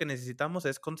 nosotros lo que necesitamos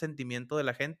es consentimiento de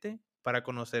la gente para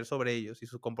conocer sobre ellos y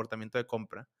su comportamiento de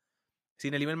compra.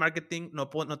 Sin el email marketing no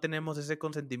tenemos ese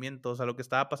consentimiento. O sea, lo que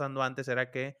estaba pasando antes era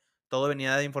que todo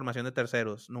venía de información de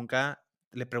terceros. Nunca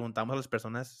le preguntamos a las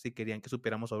personas si querían que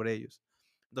supiéramos sobre ellos.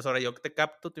 Entonces ahora yo te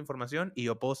capto tu información y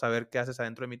yo puedo saber qué haces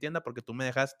adentro de mi tienda porque tú me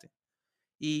dejaste.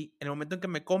 Y en el momento en que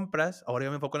me compras, ahora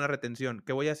yo me enfoco en la retención.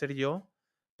 ¿Qué voy a hacer yo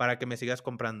para que me sigas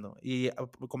comprando? Y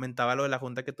comentaba lo de la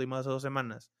junta que tuvimos hace 2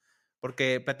 semanas.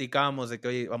 Porque platicábamos de que,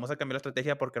 oye, vamos a cambiar la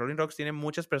estrategia porque Rolling Rocks tiene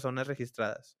muchas personas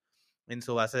registradas en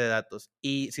su base de datos.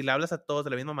 Y si le hablas a todos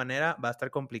de la misma manera, va a estar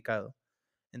complicado.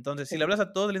 Entonces, si le hablas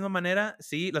a todos de la misma manera,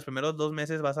 sí, los primeros 2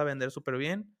 meses vas a vender súper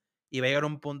bien y va a llegar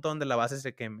un punto donde la base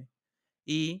se queme.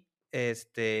 Y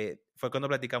fue cuando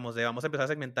platicamos de vamos a empezar a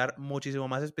segmentar muchísimo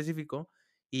más específico.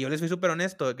 Y yo les fui súper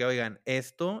honesto de que, oigan,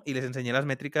 esto, y les enseñé las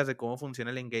métricas de cómo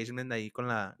funciona el engagement ahí con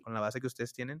la base que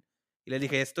ustedes tienen. Y les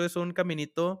dije, esto es un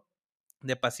caminito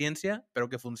de paciencia, pero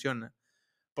que funciona.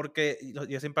 Porque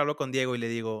yo siempre hablo con Diego y le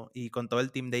digo, y con todo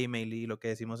el team de email, y lo que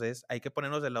decimos es, hay que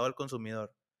ponernos del lado del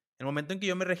consumidor. En el momento en que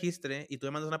yo me registre y tú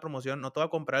me mandas una promoción, no te voy a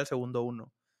comprar el segundo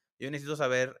uno. Yo necesito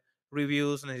saber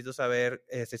reviews, necesito saber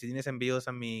si tienes envíos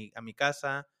a mi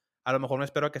casa. A lo mejor me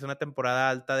espero a que sea una temporada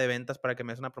alta de ventas para que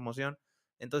me des una promoción.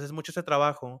 Entonces, mucho ese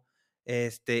trabajo.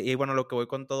 Y bueno, lo que voy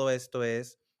con todo esto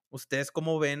es, ¿ustedes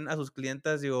cómo ven a sus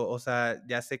clientas? Digo, o sea,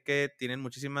 ya sé que tienen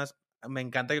muchísimas. Me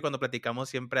encanta que cuando platicamos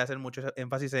siempre hacen mucho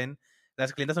énfasis en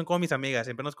las clientas son como mis amigas,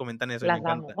 siempre nos comentan eso y me Las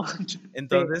amo. encanta. Sí.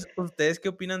 Entonces, ¿ustedes qué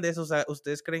opinan de eso? O sea,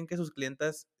 ¿ustedes creen que sus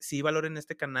clientas sí valoren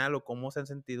este canal o cómo se han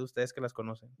sentido ustedes que las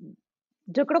conocen?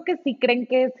 Yo creo que sí creen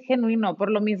que es genuino, por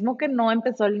lo mismo que no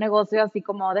empezó el negocio así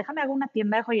como, déjame hago una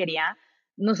tienda de joyería,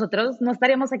 nosotros no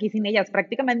estaríamos aquí sin ellas.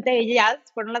 Prácticamente ellas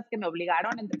fueron las que me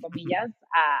obligaron, entre comillas,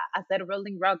 a hacer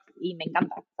Rolling Rocks y me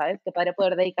encanta, ¿sabes? Que padre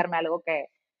poder dedicarme a algo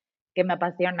que me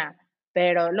apasiona.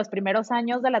 Pero los primeros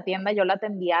años de la tienda yo la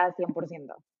atendía al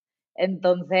 100%.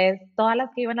 Entonces, todas las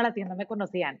que iban a la tienda me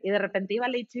conocían y de repente iba a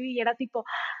la H&B y era tipo,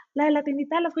 la de la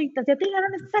tiendita de las joyitas, ¿ya te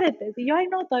llegaron esos aretes? Y yo, ay,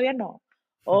 no, todavía no.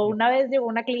 O una vez llegó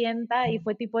una clienta y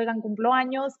fue tipo, oigan, cumplo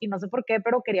años y no sé por qué,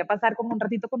 pero quería pasar como un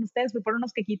ratito con ustedes, fui por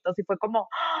unos quequitos y fue como,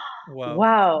 Wow.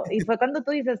 wow. Y fue cuando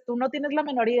tú dices, tú no tienes la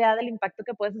menor idea del impacto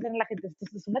que puedes hacer en la gente.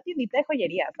 Esto es una tiendita de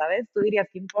joyería, ¿sabes? Tú dirías,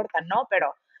 ¿qué importa? No,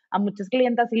 pero a muchas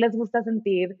clientas sí les gusta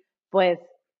sentir, pues,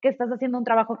 que estás haciendo un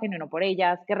trabajo genuino por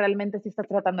ellas, que realmente sí estás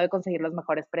tratando de conseguir los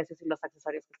mejores precios y los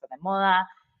accesorios que están de moda,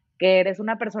 que eres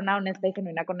una persona honesta y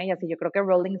genuina con ellas. Y yo creo que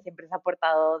Rolling siempre se ha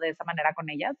portado de esa manera con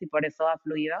ellas y por eso ha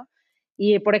fluido.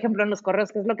 Y, por ejemplo, en los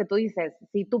correos, ¿qué es lo que tú dices?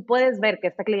 Si tú puedes ver que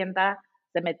esta clienta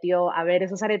se metió a ver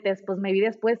esos aretes, pues maybe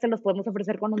después te los podemos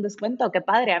ofrecer con un descuento. Qué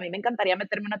padre. A mí me encantaría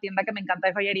meterme en una tienda que me encanta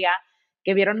de joyería,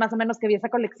 que vieron más o menos que vi esa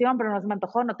colección, pero no se me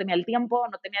antojó, no tenía el tiempo,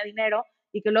 no tenía dinero,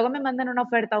 y que luego me manden una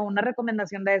oferta o una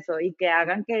recomendación de eso y que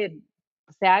hagan que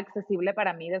sea accesible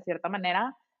para mí de cierta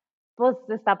manera, pues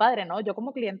está padre, ¿no? Yo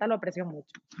como clienta lo aprecio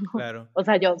mucho. Claro. O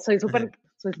sea, yo soy súper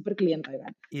clienta,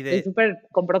 ¿verdad? Y Soy súper,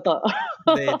 compro todo.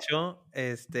 de hecho,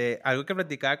 algo que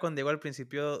platicaba con Diego al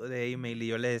principio de email y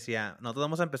yo le decía, nosotros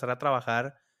vamos a empezar a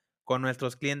trabajar con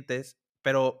nuestros clientes,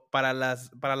 pero para la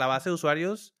base de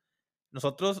usuarios,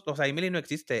 nosotros, o sea, email no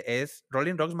existe, es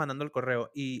Rolling Rocks mandando el correo.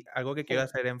 Y algo que quiero Sí,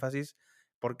 hacer énfasis,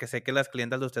 porque sé que las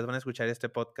clientas de ustedes van a escuchar este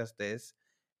podcast, es,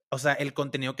 o sea, el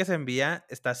contenido que se envía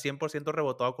está 100%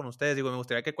 rebotado con ustedes. Digo, me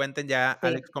gustaría que cuenten, ya sí,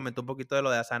 Alex comentó un poquito de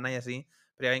lo de Asana y así,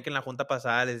 pero ya ven que en la junta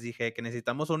pasada les dije que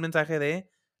necesitamos un mensaje de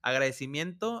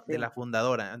agradecimiento de sí. la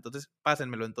fundadora. Entonces,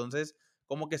 pásenmelo. Entonces,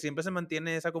 como que siempre se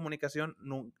mantiene esa comunicación,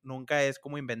 nunca es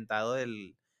como inventado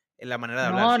en la manera de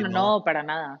hablar, No, no, sino no, para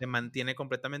nada. se mantiene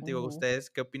completamente. Digo, Ujú. ¿ustedes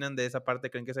qué opinan de esa parte?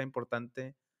 ¿Creen que sea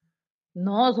importante?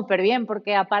 No, súper bien,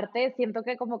 porque aparte siento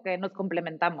que como que nos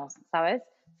complementamos, ¿sabes?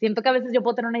 Siento que a veces yo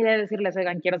puedo tener una idea de decirles,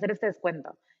 oigan, quiero hacer este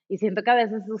descuento. Y siento que a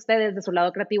veces ustedes de su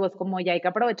lado creativo es como, ya hay que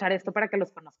aprovechar esto para que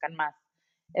los conozcan más.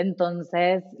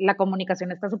 Entonces, la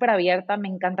comunicación está súper abierta, me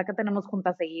encanta que tenemos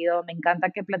juntas seguido, me encanta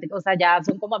que platico, o sea, ya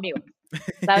son como amigos,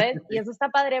 ¿sabes? Y eso está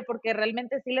padre porque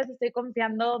realmente sí les estoy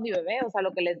confiando mi bebé, o sea,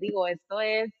 lo que les digo, esto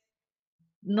es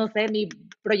no sé, mi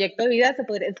proyecto de vida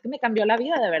es que me cambió la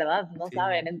vida de verdad, no Sí,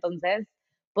 saben. Entonces,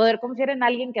 poder confiar en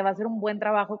alguien que va a hacer un buen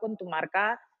trabajo con tu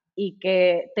marca y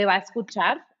que te va a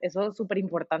escuchar, eso es súper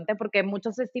importante porque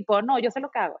muchos es tipo, no, yo sé lo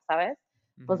que hago, ¿sabes?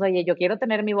 Pues ujú, oye, yo quiero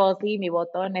tener mi voz y mi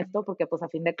voto en esto porque pues a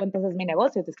fin de cuentas es mi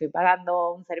negocio, te estoy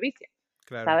pagando un servicio,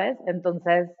 claro. ¿sabes?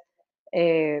 Entonces,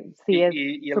 sí es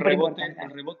Y súper importante.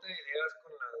 el rebote de ideas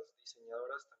con las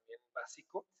diseñadoras también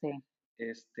básico, Sí.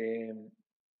 este,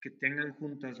 que tengan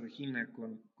juntas, Regina,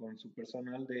 con su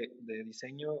personal de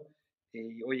diseño,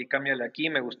 oye, cámbiale aquí,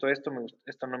 me gustó esto,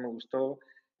 esto no me gustó,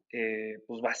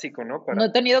 pues básico, ¿no? No Para,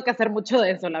 he tenido que hacer mucho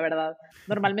de eso, la verdad.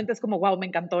 Normalmente es como, wow, me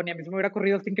encantó, ni a mí se me hubiera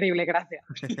ocurrido, es increíble, gracias.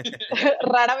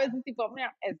 Rara vez es tipo,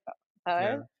 mira, esto, ¿sabes?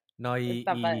 Claro. No,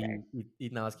 Está padre. y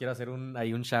nada más quiero hacer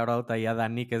ahí un shout out ahí a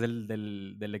Dani, que es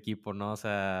del equipo, ¿no? O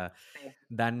sea, Sí.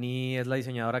 Dani es la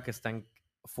diseñadora que está en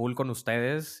full con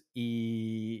ustedes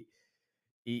y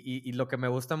lo que me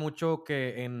gusta mucho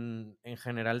que en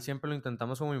general siempre lo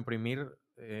intentamos como imprimir,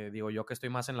 digo yo que estoy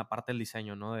más en la parte del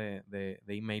diseño, ¿no? De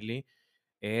Emaily,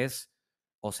 es,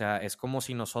 o sea, es como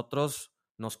si nosotros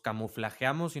nos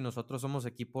camuflajeamos y nosotros somos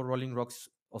equipo Rolling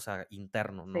Rocks, o sea,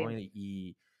 interno, ¿no?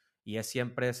 Sí. Y es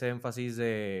siempre ese énfasis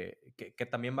de que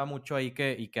también va mucho ahí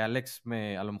y que Alex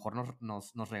a lo mejor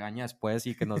nos regaña después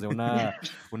y que nos dé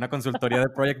una consultoría de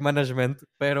project management,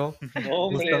 pero no,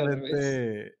 hombre, al revés.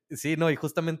 justamente, sí, no, y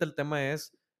justamente el tema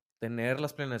es tener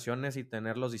las planeaciones y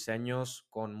tener los diseños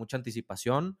con mucha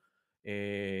anticipación,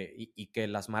 y que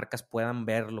las marcas puedan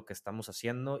ver lo que estamos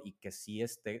haciendo y que sí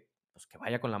pues que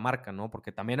vaya con la marca, ¿no?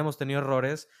 Porque también hemos tenido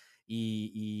errores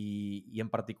y en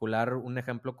particular un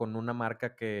ejemplo con una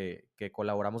marca que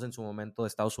colaboramos en su momento de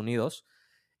Estados Unidos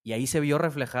y ahí se vio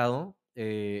reflejado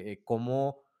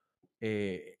cómo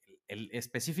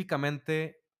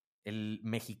específicamente el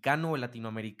mexicano o el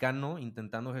latinoamericano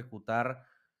intentando ejecutar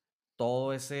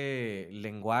todo ese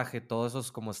lenguaje, todos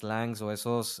esos como slangs o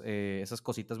esas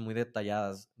cositas muy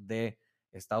detalladas de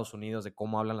Estados Unidos, de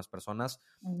cómo hablan las personas,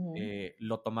 Ujú.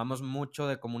 lo tomamos mucho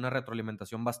de como una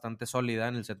retroalimentación bastante sólida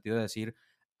en el sentido de decir,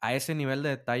 a ese nivel de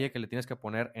detalle que le tienes que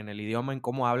poner en el idioma, en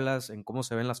cómo hablas, en cómo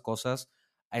se ven las cosas,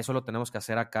 a eso lo tenemos que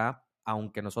hacer acá,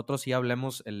 aunque nosotros sí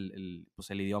hablemos pues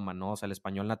el idioma, ¿no? O sea, el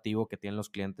español nativo que tienen los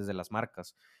clientes de las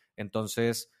marcas.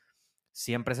 Entonces,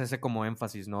 siempre es ese como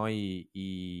énfasis, ¿no?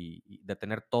 Y de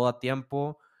tener todo a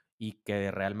tiempo y que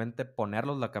realmente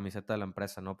ponerlos la camiseta de la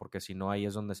empresa, ¿no? Porque si no, ahí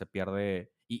es donde se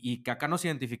pierde. Y que acá nos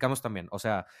identificamos también. O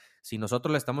sea, si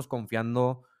nosotros le estamos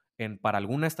confiando para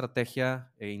alguna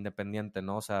estrategia independiente,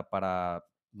 ¿no? O sea, para,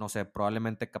 no sé,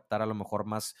 probablemente captar a lo mejor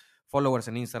más followers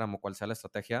en Instagram o cual sea la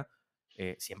estrategia,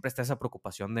 siempre está esa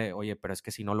preocupación de, oye, pero es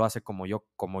que si no lo hace como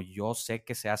yo sé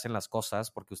que se hacen las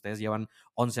cosas, porque ustedes llevan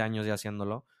 11 años ya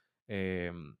haciéndolo,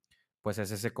 pues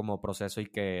es ese como proceso, y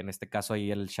que en este caso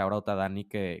ahí el shout out a Dani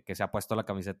que se ha puesto la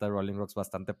camiseta de Rolling Rocks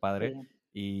bastante padre,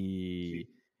 y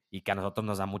que a nosotros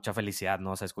nos da mucha felicidad,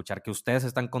 ¿no? O sea, escuchar que ustedes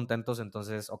están contentos,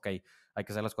 entonces, ok, hay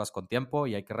que hacer las cosas con tiempo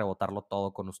y hay que rebotarlo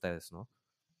todo con ustedes, ¿no?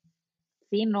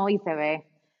 Sí, no, y se ve.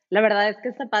 La verdad es que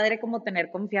está padre como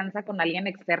tener confianza con alguien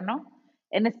externo.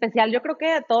 En especial, yo creo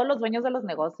que a todos los dueños de los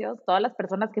negocios, todas las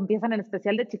personas que empiezan en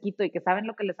especial de chiquito y que saben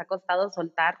lo que les ha costado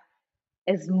soltar,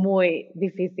 es muy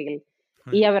difícil.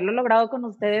 Y haberlo logrado con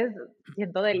ustedes,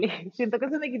 siento que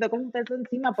se me quitó como un peso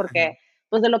encima, porque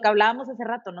pues de lo que hablábamos hace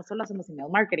rato, no solo hacemos email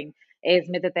marketing, es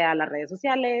métete a las redes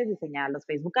sociales, diseñar los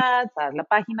Facebook ads, haz la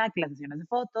página, que las sesiones de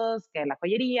fotos, que la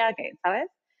joyería, que, ¿sabes?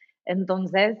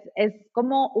 Entonces, es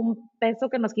como un peso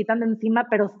que nos quitan de encima,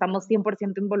 pero estamos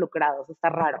 100% involucrados, está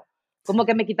raro. Como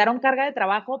que me quitaron carga de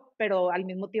trabajo, pero al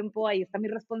mismo tiempo ahí está mi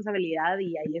responsabilidad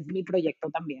y ahí es mi proyecto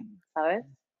también, ¿sabes?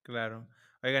 Claro.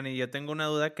 Oigan, y yo tengo una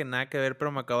duda que nada que ver,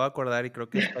 pero me acabo de acordar y creo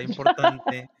que está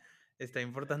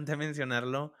importante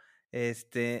mencionarlo.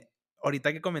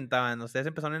 Ahorita que comentaban, ustedes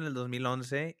empezaron en el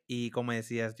 2011 y como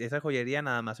decías, esa joyería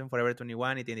nada más en Forever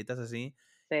 21 y tienditas así.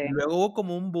 Y Sí, luego hubo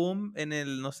como un boom en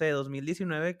el, no sé,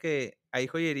 2019 que hay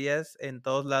joyerías en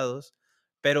todos lados,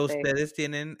 pero sí. ustedes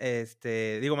tienen,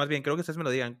 digo más bien, creo que ustedes me lo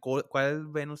digan, ¿cuál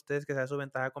ven ustedes que sea su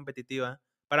ventaja competitiva?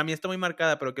 Para mí está muy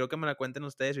marcada, pero creo que me la cuenten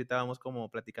ustedes. Ahorita vamos como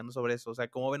platicando sobre eso. O sea,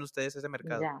 ¿cómo ven ustedes ese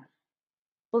mercado? Ya.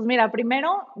 Pues mira,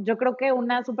 primero, yo creo que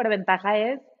una superventaja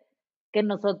es que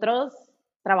nosotros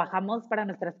trabajamos para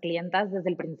nuestras clientas desde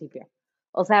el principio.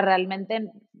 O sea, realmente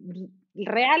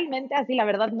así, la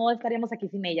verdad, no estaríamos aquí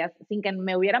sin ellas, sin que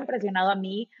me hubieran presionado a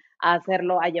mí a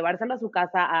hacerlo, a llevárselo a su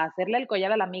casa, a hacerle el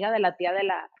collar a la amiga de la tía de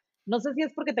la... No sé si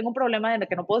es porque tengo un problema de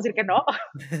que no puedo decir que no,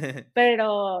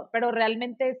 pero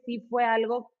realmente sí fue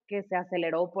algo que se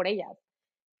aceleró por ellas.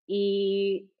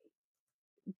 Y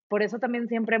por eso también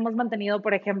siempre hemos mantenido,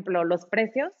 por ejemplo, los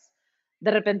precios.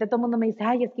 De repente todo el mundo me dice,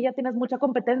 ay, es que ya tienes mucha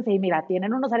competencia y mira,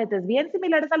 tienen unos aretes bien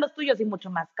similares a los tuyos y mucho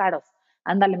más caros.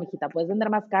 Ándale, mijita, puedes vender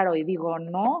más caro. Y digo,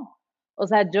 no. O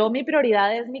sea, mi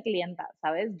prioridad es mi clienta,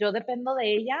 ¿sabes? Yo dependo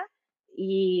de ella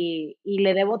y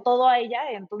le debo todo a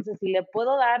ella. Entonces, si le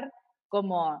puedo dar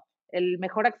como el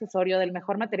mejor accesorio, del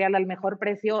mejor material, al mejor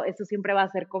precio, eso siempre va a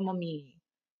ser como mi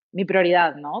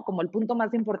prioridad, ¿no? Como el punto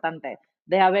más importante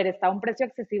de, a ver, está a un precio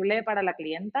accesible para la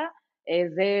clienta,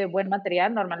 es de buen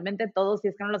material, normalmente todos, si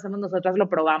es que no lo hacemos nosotras, lo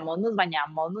probamos, nos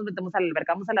bañamos, nos metemos a la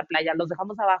alberca, vamos a la playa, los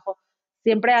dejamos abajo,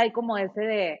 siempre hay como ese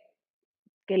de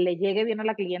que le llegue bien a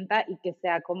la clienta y que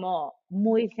sea como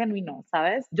muy genuino,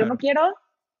 ¿sabes? Yo no Claro, quiero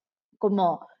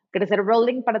como crecer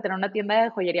rolling para tener una tienda de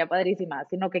joyería padrísima,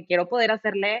 sino que quiero poder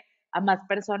hacerle a más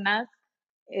personas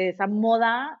esa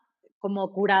moda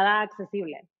como curada,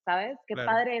 accesible, ¿sabes? Qué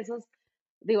claro, padre esos,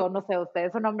 digo, no sé,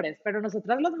 ustedes son hombres, pero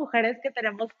nosotras las mujeres que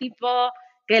tenemos tipo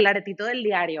que el aretito del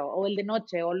diario o el de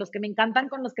noche o los que me encantan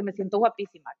con los que me siento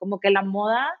guapísima, como que la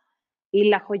moda y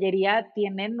la joyería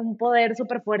tienen un poder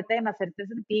súper fuerte en hacerte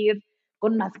sentir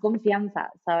con más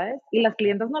confianza, ¿sabes? Y las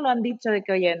clientes no lo han dicho de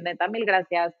que, oye, neta, mil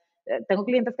gracias. Tengo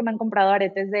clientes que me han comprado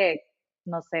aretes de,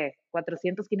 no sé,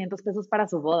 400, 500 pesos para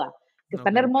su boda, que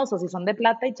están ok, hermosos y son de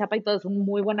plata y chapa y todo, es un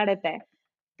muy buen arete,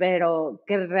 pero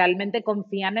que realmente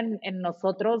confían en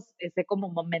nosotros ese como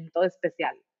momento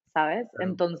especial, ¿sabes?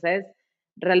 claro, Entonces,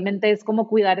 realmente es como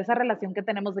cuidar esa relación que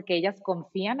tenemos de que ellas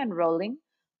confían en Rolling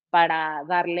para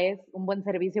darles un buen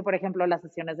servicio, por ejemplo, las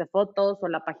sesiones de fotos o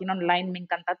la página online, me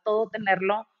encanta todo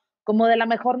tenerlo como de la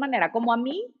mejor manera, como a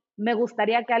mí me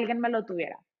gustaría que alguien me lo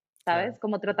tuviera, claro, ¿sabes?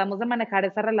 Como tratamos de manejar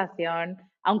esa relación,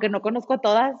 aunque no conozco a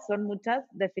todas, son muchas,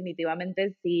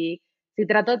 definitivamente sí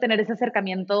trato de tener ese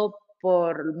acercamiento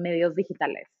por medios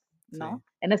digitales, sí, ¿no?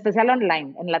 En especial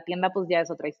online, en la tienda pues ya es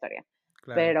otra historia,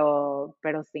 claro.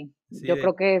 pero sí, Sí, yo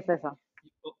creo que es eso.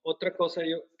 Otra cosa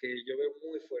que yo veo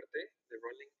muy fuerte de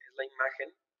Rolling es la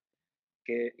imagen,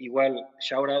 que igual,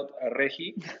 shout out a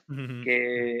Regi,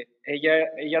 que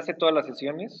ella hace todas las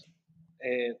sesiones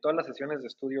de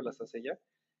estudio las hace ella,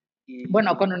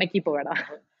 Bueno, y con un equipo, ¿verdad?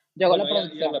 ajá, Yo hago la bueno, ella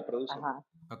producción. la produce, Ajá.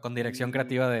 Con dirección y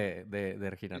creativa de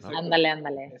Regina, ¿no? exacto, Ándale,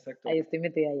 ándale. exacto, Ahí estoy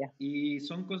metida ya. y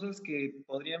son cosas que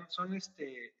son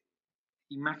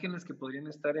imágenes que podrían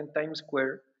estar en Times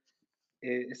Square.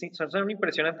 Sí, son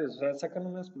impresionantes, o sea, sacan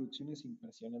unas producciones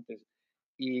impresionantes,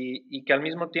 y que al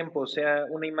mismo tiempo sea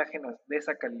una imagen de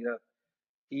esa calidad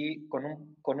y con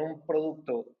un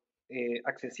producto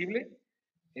accesible,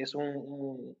 es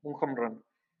un home run.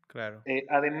 claro,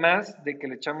 Además de que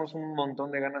le echamos un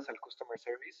montón de ganas al customer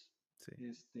service, sí,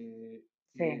 este,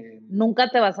 Sí, nunca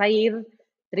te vas a ir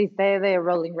triste de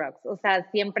Rolling Rocks. O sea,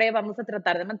 siempre vamos a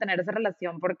tratar de mantener esa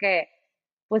relación porque,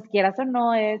 pues quieras o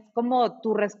no, es como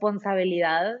tu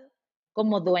responsabilidad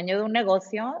como dueño de un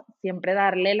negocio, siempre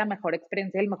darle la mejor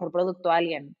experiencia y el mejor producto a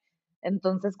alguien.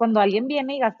 Entonces, cuando alguien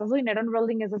viene y gasta su dinero en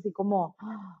Rolling, es así como,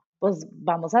 pues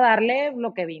vamos a darle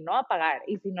lo que vino a pagar.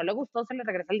 Y si no le gustó, se le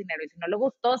regresa el dinero. Y si no le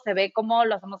gustó, se ve cómo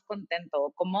lo hacemos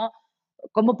contento,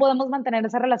 cómo podemos mantener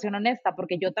esa relación honesta,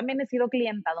 porque yo también he sido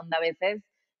clienta donde a veces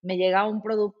me llega un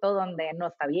producto donde no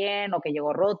está bien o que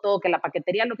llegó roto o que la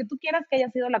paquetería, lo que tú quieras que haya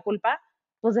sido la culpa,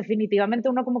 pues definitivamente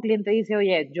uno como cliente dice,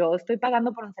 oye, yo estoy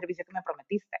pagando por un servicio que me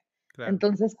prometiste. Claro.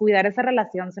 Entonces, cuidar esa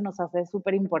relación se nos hace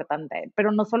súper importante,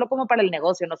 pero no solo como para el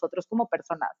negocio, nosotros como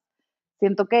personas.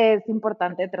 Siento que es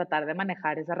importante tratar de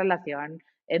manejar esa relación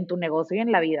en tu negocio y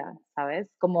en la vida, ¿sabes?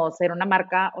 Como ser una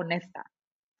marca honesta.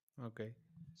 Ok.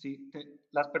 Sí,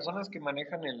 las personas que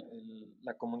manejan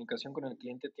la comunicación con el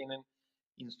cliente tienen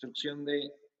instrucción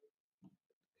de,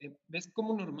 ¿ves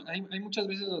cómo hay muchas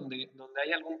veces donde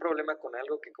hay algún problema con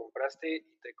algo que compraste y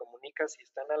te comunicas y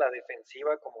están a la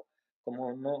defensiva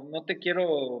como no te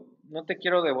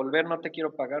quiero devolver, no te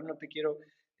quiero pagar, no te quiero,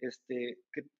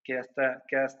 que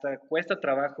hasta cuesta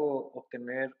trabajo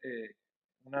obtener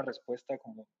una respuesta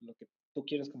como lo que tú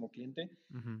quieres como cliente?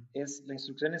 Ujú. La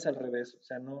instrucción es al revés, o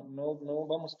sea, no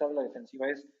vamos a estar a la defensiva,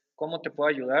 es cómo te puedo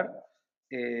ayudar,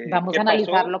 Vamos a qué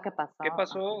analizar lo que pasó. qué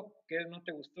pasó, qué no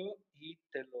te gustó y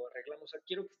te lo arreglamos. O sea,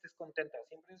 quiero que estés contenta,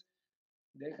 siempre es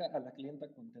deja a la clienta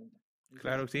contenta.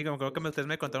 Claro, sí, como creo que ustedes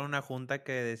me contaron una junta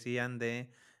que decían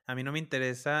de, a mí no me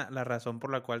interesa la razón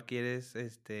por la cual quieres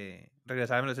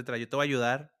regresármelo, etcétera. Yo te voy a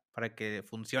ayudar para que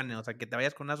funcione, o sea, que te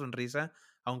vayas con una sonrisa,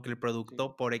 aunque el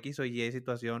producto Sí, por X o Y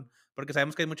situación, porque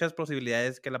sabemos que hay muchas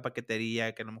posibilidades que la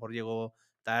paquetería, que a lo mejor llegó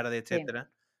tarde, Sí,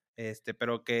 etcétera.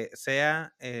 Pero que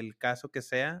sea el caso que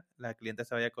sea, la clienta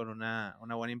se vaya con una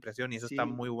buena impresión y eso está sí.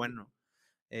 muy bueno.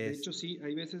 De hecho, sí,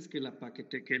 hay veces que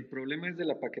que el problema es de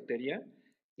la paquetería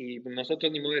y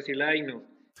nosotros ni modo de decirle, ay, no,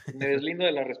 me deslindo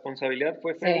de la responsabilidad,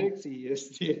 fue sí, FedEx y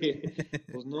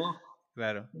pues no,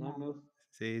 Claro, no, no.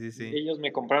 sí, sí, sí, Ellos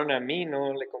me compraron a mí,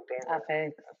 no le compraron a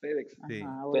FedEx, a FedEx. sí,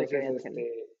 ajá, o de Entonces,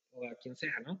 DHL. o a quien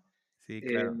sea, ¿no? sí,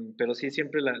 claro. Pero sí,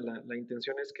 siempre la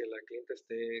intención es que la cliente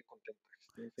esté contenta,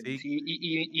 esté feliz. Sí,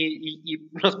 Y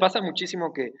nos pasa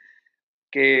muchísimo que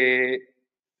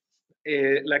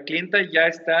la clienta ya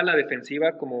está a la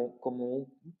defensiva como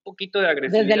un poquito de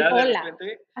Desde el agresividad de hola,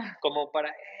 repente, como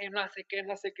para, no sé qué,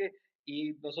 no sé qué.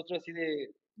 Y nosotros así de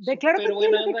de claro súper que sí, buena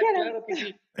lo que onda, quieras. claro que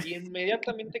sí. Y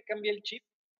inmediatamente cambia el chip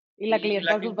Y la y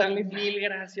la clienta súper clienta, linda. mil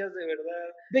gracias, de verdad.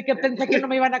 De que pensé que no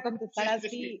me iban a contestar Sí, sí,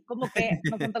 sí. así, como que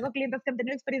nos han tocado clientes que han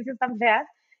tenido experiencias tan feas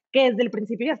que desde el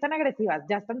principio ya están agresivas,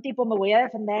 ya están tipo, me voy a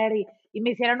defender y me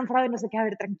hicieron un fraude y no sé qué, a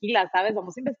ver, tranquila, ¿sabes?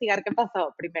 Vamos a investigar qué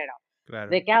pasó primero.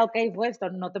 claro, De que, ok, fue esto,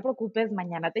 no te preocupes,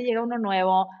 mañana te llega uno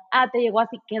nuevo, te llegó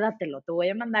así, quédatelo, te voy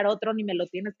a mandar otro, ni me lo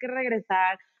tienes que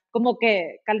regresar, como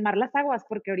que calmar las aguas,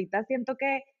 porque ahorita siento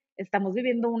que estamos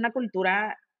viviendo una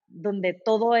cultura donde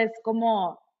todo es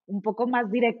como un poco más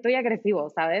directo y agresivo,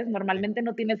 ¿sabes? sí, Normalmente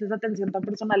no tienes esa atención tan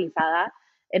personalizada,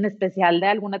 en especial de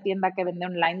alguna tienda que vende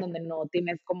online donde no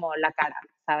tienes como la cara,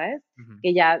 ¿sabes? ujú,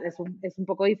 Que ya es un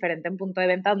poco diferente en punto de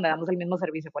venta donde damos el mismo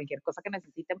servicio, cualquier cosa que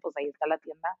necesiten, pues ahí está la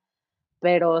tienda,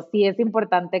 pero sí es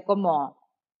importante como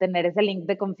tener ese link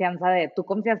de confianza de tú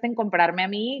confiaste en comprarme a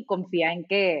mí, confía en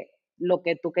que lo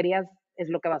que tú querías es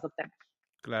lo que vas a obtener.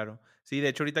 claro. Sí, de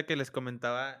hecho, ahorita que les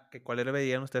comentaba que cuál era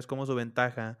veían ustedes como su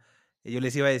ventaja, yo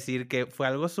les iba a decir que fue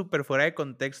algo súper fuera de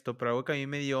contexto, pero algo que a mí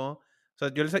me dio, o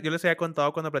sea, yo les había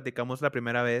contado cuando platicamos la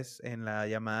primera vez en la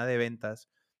llamada de ventas,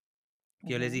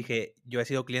 que yo les Ujú. dije, yo he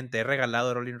sido cliente, he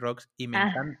regalado Rolling Rocks y me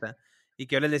Ah, encanta. Y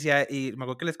que yo les decía, y me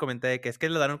acuerdo que les comenté de que es que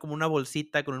le daron como una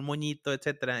bolsita con un moñito,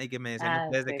 etcétera, y que me decían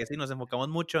ustedes de sí, que sí, nos enfocamos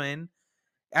mucho en.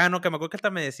 No, que me acuerdo que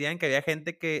hasta me decían que había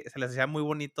gente que se les hacía muy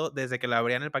bonito desde que le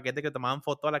abrían el paquete, que tomaban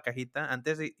foto a la cajita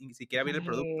antes de ni siquiera abrir el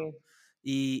producto. sí,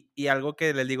 Y algo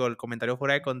que les digo, el comentario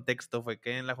fuera de contexto fue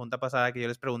que en la junta pasada que yo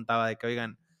les preguntaba de que,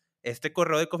 oigan, este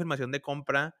correo de confirmación de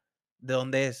compra, ¿de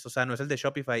dónde es? O sea, no es el de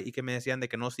Shopify. Y que me decían de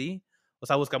que no, sí. O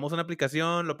sea, buscamos una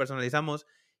aplicación, lo personalizamos.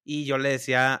 Y yo le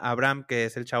decía a Abraham, que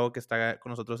es el chavo que está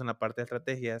con nosotros en la parte de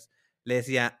estrategias, le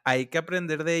decía, hay que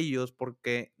aprender de ellos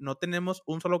porque no tenemos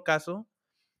un solo caso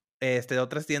de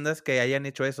otras tiendas que hayan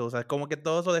hecho eso. O sea, como que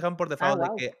todos lo dejan por default de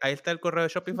wow. que ahí está el correo de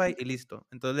Shopify y listo.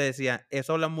 Entonces le decía,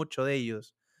 eso habla mucho de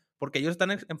ellos. Porque ellos están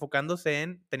enfocándose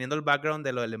en, teniendo el background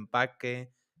de lo del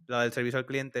empaque, lo del servicio al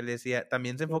cliente, le decía,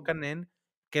 también se Sí, enfocan en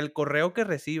que el correo que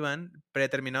reciban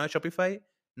predeterminado de Shopify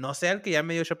no sea el que ya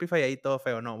me dio Shopify ahí todo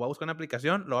feo. No, voy a buscar una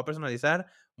aplicación, lo voy a personalizar,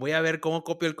 voy a ver cómo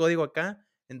copio el código acá.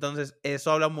 Entonces,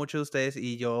 eso habla mucho de ustedes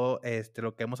y yo,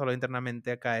 lo que hemos hablado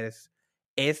internamente acá es,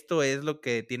 esto es lo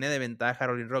que tiene de ventaja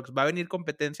Rolling Rocks. Va a venir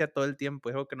competencia todo el tiempo,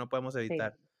 es algo que no podemos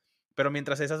evitar. Sí. Pero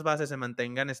mientras esas bases se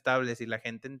mantengan estables y la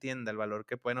gente entienda el valor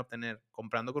que pueden obtener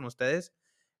comprando con ustedes,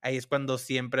 ahí es cuando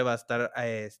siempre va a estar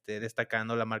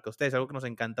destacando la marca de ustedes. Algo que nos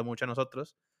encanta mucho a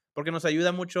nosotros, porque nos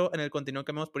ayuda mucho en el contenido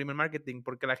que vemos por email marketing,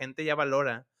 porque la gente ya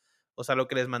valora, o sea, lo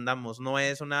que les mandamos. No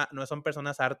son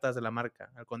personas hartas de la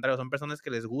marca, al contrario, son personas que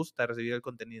les gusta recibir el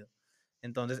contenido.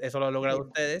 Entonces, eso lo han logrado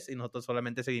ustedes y nosotros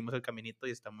solamente seguimos el caminito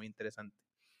y está muy interesante.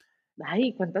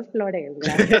 Ay, cuántas flores,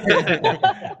 gracias.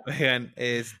 Oigan,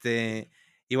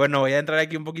 y bueno, voy a entrar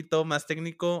aquí un poquito más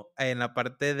técnico en la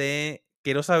parte de,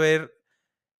 quiero saber,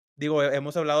 digo,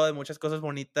 hemos hablado de muchas cosas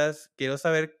bonitas, quiero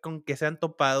saber con qué se han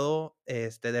topado,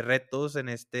 de retos en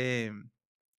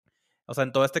o sea,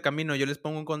 en todo este camino. Yo les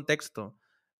pongo un contexto.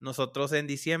 Nosotros en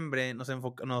diciembre nos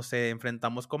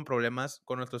enfrentamos con problemas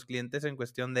con nuestros clientes en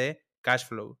cuestión de cash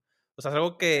flow. O sea, es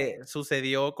algo que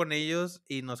sucedió con ellos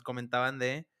y nos comentaban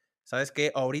 ¿sabes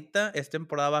qué? Ahorita es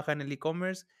temporada baja en el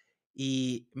e-commerce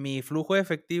y mi flujo de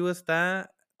efectivo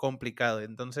está complicado.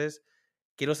 Entonces,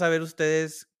 quiero saber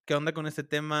ustedes qué onda con este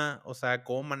tema, o sea,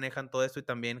 cómo manejan todo esto y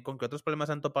también con qué otros problemas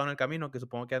han topado en el camino, que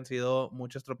supongo que han sido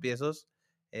muchos tropiezos,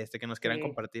 que nos quieran Sí.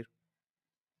 compartir.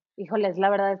 Híjoles, la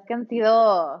verdad es que han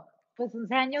sido pues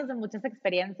 11 años de muchas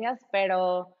experiencias,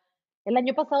 pero el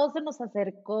año pasado se nos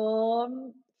acercó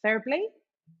Fairplay,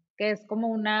 que es como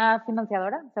una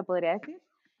financiadora, se podría decir.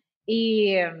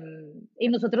 Y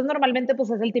nosotros normalmente pues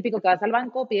es el típico que vas al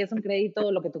banco, pides un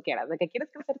crédito, lo que tú quieras, de que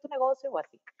quieres crecer tu negocio o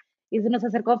así. Y se nos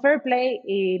acercó Fairplay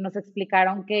y nos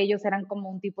explicaron que ellos eran como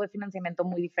un tipo de financiamiento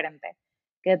muy diferente,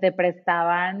 que te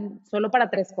prestaban solo para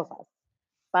 3 cosas.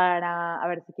 Para, a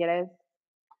ver si quieres,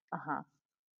 ajá.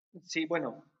 Sí,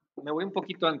 bueno, me voy un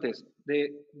poquito antes.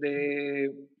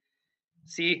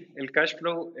 Sí, el cash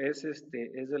flow es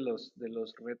de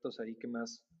los retos ahí que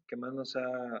más nos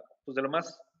ha, pues de lo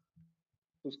más,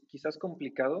 pues quizás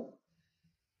complicado,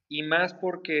 y más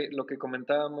porque lo que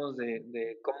comentábamos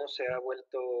de cómo se ha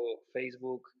vuelto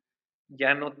Facebook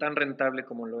ya no tan rentable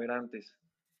como lo era antes.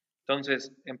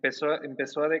 Entonces, empezó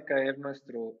a decaer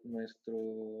nuestro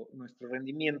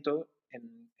rendimiento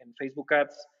en Facebook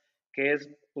Ads, que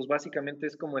pues básicamente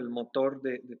es como el motor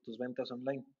de tus ventas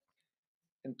online.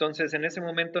 Entonces, en ese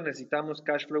momento necesitábamos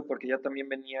cash flow porque ya también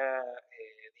venía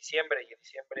diciembre y en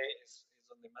diciembre es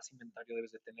donde más inventario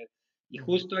debes de tener. Y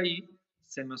justo ahí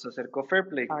se nos acercó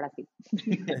Fairplay. Ahora sí.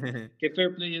 Que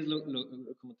Fairplay es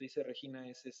como te dice Regina,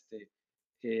 es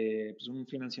pues un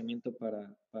financiamiento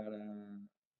para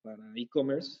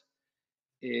e-commerce,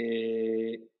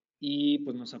 y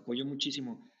pues nos apoyó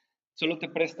muchísimo. Solo te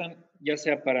prestan ya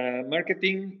sea para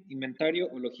marketing, inventario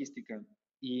o logística.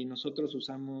 Y nosotros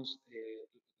usamos,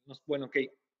 bueno, ok,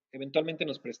 eventualmente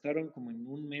nos prestaron como en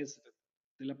un mes,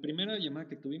 de la primera llamada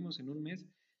que tuvimos en un mes,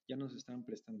 ya nos estaban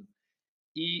prestando.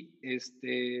 Y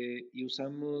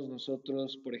usamos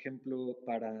nosotros, por ejemplo,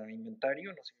 para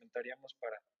inventario, nos inventariamos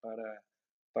para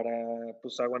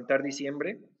pues aguantar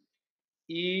diciembre.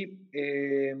 Y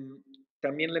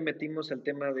también le metimos el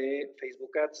tema de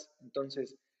Facebook Ads.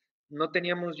 Entonces, no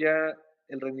teníamos ya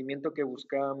el rendimiento que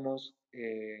buscábamos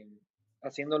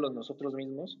haciéndolo nosotros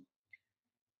mismos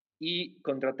y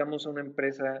contratamos a una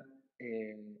empresa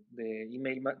de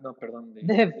email, no, perdón, De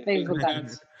de Facebook Facebook Ads.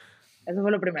 Ads. Eso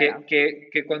fue lo primero.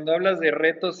 Que cuando hablas de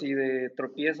retos y de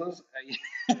tropiezos,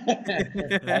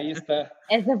 ahí está.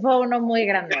 Ese fue uno muy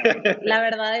grande. La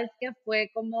verdad es que fue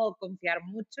como confiar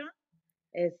mucho.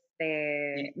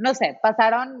 No sé,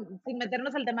 pasaron, sin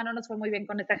meternos al tema, no nos fue muy bien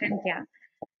con esta agencia.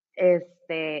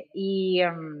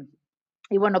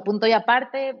 Y bueno, punto y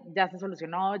aparte, ya se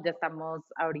solucionó, ya estamos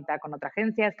ahorita con otra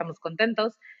agencia, estamos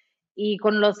contentos. Y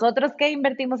con los otros que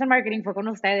invertimos en marketing fue con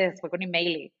ustedes, fue con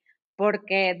Emaili,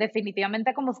 porque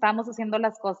definitivamente como estábamos haciendo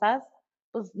las cosas,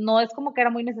 pues no es como que era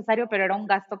muy necesario, pero era un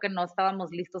gasto que no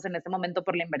estábamos listos en ese momento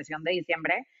por la inversión de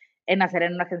diciembre en hacer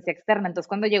en una agencia externa. Entonces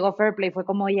cuando llegó Fairplay fue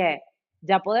como, oye,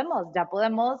 ya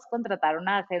podemos contratar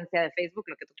una agencia de Facebook,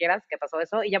 lo que tú quieras, que pasó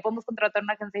eso, y ya podemos contratar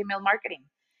una agencia de email marketing.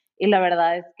 Y la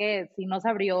verdad es que sí nos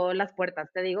abrió las puertas.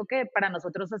 Te digo que para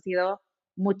nosotros ha sido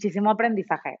muchísimo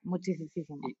aprendizaje,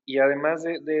 muchísimo. Y además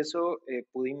de eso,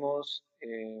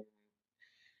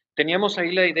 teníamos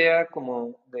ahí la idea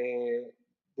como de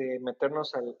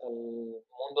meternos al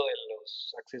mundo de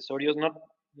los accesorios, no,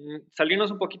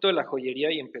 salirnos un poquito de la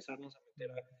joyería y empezarnos a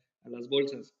meter a las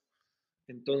bolsas.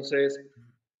 Entonces,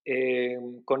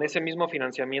 con ese mismo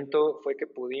financiamiento fue que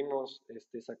pudimos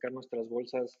sacar nuestras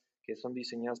bolsas que son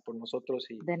diseñadas por nosotros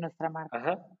y de nuestra marca.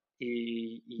 ajá,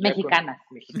 y mexicanas.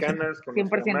 Mexicanas, con 100%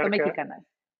 nuestra marca. mexicanas.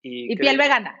 Y piel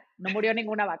vegana, no murió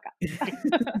ninguna vaca.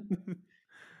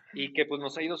 Y que pues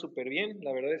nos ha ido súper bien,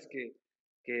 la verdad es que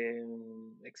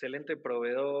excelente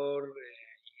proveedor,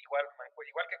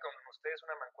 igual que con ustedes,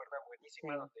 una mancuerna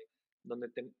buenísima, Sí. donde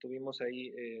tuvimos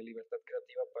ahí libertad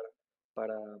creativa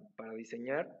para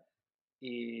diseñar,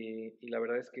 y la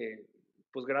verdad es que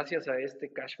pues gracias a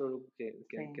este cash flow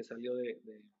que salió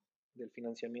del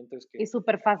financiamiento es que... Y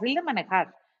súper fácil de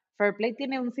manejar. Fairplay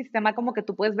tiene un sistema como que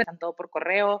tú puedes ver todo por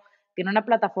correo, tiene una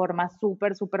plataforma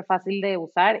súper fácil de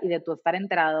usar y de tú estar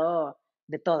enterado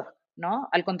de todo, ¿no?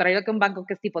 Al contrario que un banco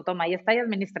que es tipo, toma, ahí está y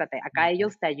administrate. Acá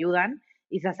ellos te ayudan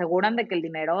y se aseguran de que el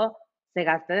dinero se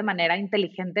gaste de manera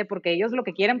inteligente porque ellos lo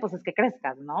que quieren pues es que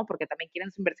crezcas, ¿no? Porque también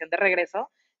quieren su inversión de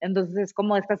regreso. Entonces es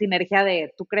como esta sinergia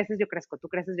de tú creces, yo crezco, tú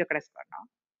creces, yo crezco, ¿no?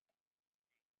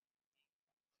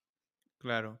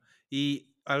 Claro.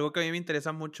 Y algo que a mí me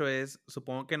interesa mucho es,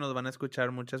 supongo que nos van a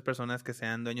escuchar muchas personas que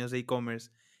sean dueños de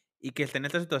e-commerce y que estén en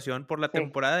esta situación por la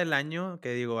temporada del año,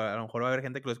 que digo, a lo mejor va a haber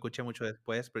gente que lo escuche mucho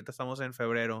después, pero ahorita estamos en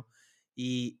febrero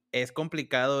y es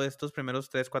complicado estos primeros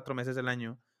 3, 4 meses del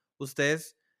año.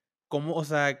 Ustedes, ¿cómo, o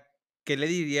sea, qué le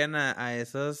dirían a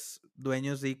esos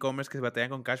dueños de e-commerce que se batallan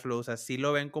con cash flow? O sea, ¿sí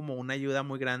lo ven como una ayuda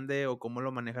muy grande o cómo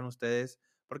lo manejan ustedes?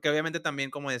 Porque obviamente también,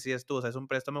 como decías tú, o sea, es un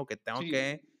préstamo que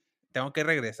Sí, tengo que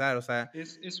regresar, o sea,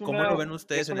 es ¿cómo lo una, ven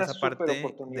ustedes es en una esa súper parte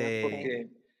oportunidad de... porque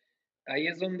ahí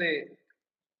es donde,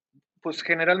 pues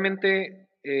generalmente,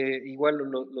 igual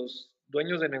los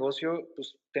dueños de negocio,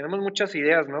 pues tenemos muchas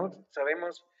ideas, ¿no?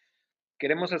 Sabemos,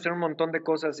 queremos hacer un montón de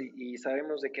cosas y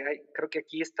sabemos de que creo que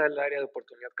aquí está el área de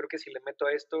oportunidad, creo que si le meto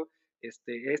a esto,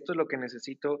 esto es lo que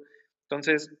necesito.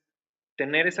 Entonces,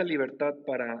 tener esa libertad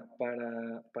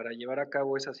para llevar a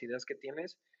cabo esas ideas que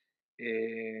tienes,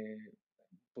 eh,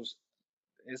 pues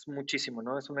es muchísimo,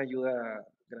 ¿no? Es una ayuda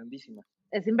grandísima.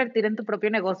 Es invertir en tu propio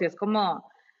negocio. Es como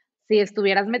si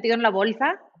estuvieras metido en la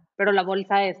bolsa, pero la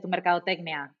bolsa es tu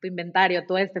mercadotecnia, tu inventario,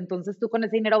 todo esto. Entonces tú con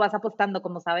ese dinero vas apostando,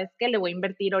 como sabes que le voy a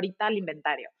invertir ahorita al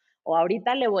inventario, o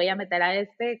ahorita le voy a meter a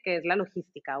este que es la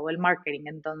logística o el marketing.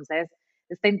 Entonces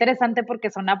está interesante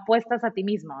porque son apuestas a ti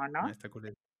mismo, ¿no? Está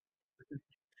cool.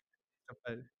 Está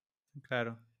padre.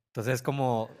 Claro. Entonces es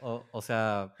como, o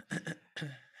sea,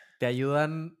 te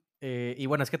ayudan, y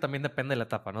bueno, es que también depende de la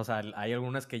etapa, ¿no? O sea, hay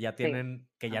algunas que ya tienen,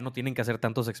 que ya no tienen que hacer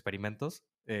tantos experimentos,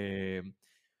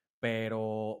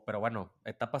 pero bueno,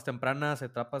 etapas tempranas,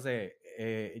 etapas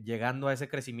de llegando a ese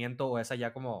crecimiento o esa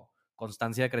ya como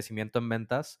constancia de crecimiento en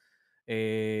ventas,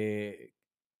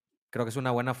 creo que es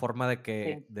una buena forma de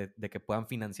que, de que puedan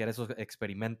financiar esos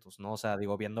experimentos, ¿no? O sea,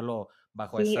 digo, viéndolo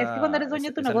bajo Sí, es que cuando eres dueño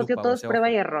de tu esa negocio lupa o todo es ese prueba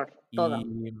y ojo. error, todo.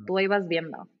 Y Tú ahí vas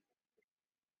viendo.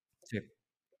 sí,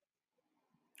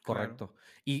 Claro. correcto.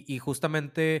 Y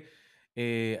justamente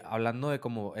hablando de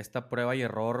como esta prueba y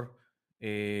error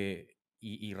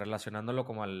y relacionándolo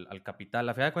como al capital,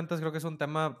 a fin de cuentas creo que es un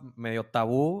tema medio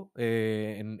tabú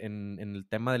en el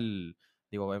tema del,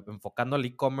 digo, enfocando al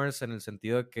e-commerce en el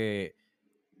sentido de que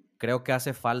creo que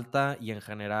hace falta y en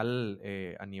general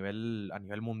a nivel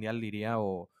mundial diría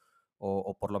o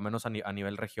por lo menos a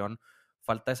nivel región,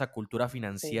 falta esa cultura Sí.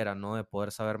 financiera, ¿no? De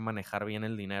poder saber manejar bien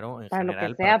el dinero en Para lo que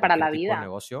general para sea, para cualquier la tipo de vida.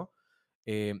 negocio.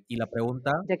 Y la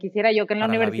pregunta, Ya quisiera yo que en la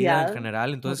para la vida en universidad general,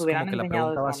 nos entonces hubieran como que la enseñado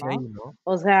pregunta va eso, hacia ahí, ¿no? ¿no?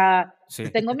 O sea,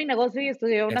 Sí, tengo mi negocio y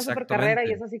estudié una super carrera y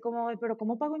exactamente. es así como, pero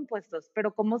 ¿cómo pago impuestos?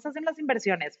 ¿Pero cómo se hacen las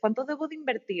inversiones? ¿Cuánto debo de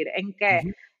invertir? ¿En qué?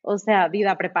 Ujú. O sea,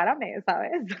 vida, prepárame,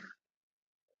 ¿sabes?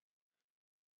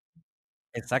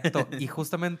 Exacto. Y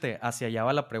justamente hacia allá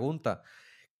va la pregunta.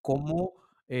 ¿Cómo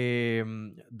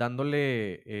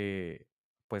dándole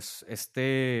pues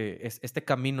este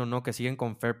camino, ¿no? Que siguen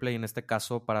con Fairplay en este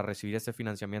caso para recibir este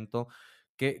financiamiento?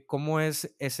 ¿Cómo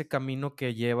es ese camino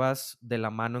que llevas de la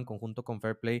mano en conjunto con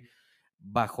Fairplay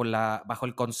bajo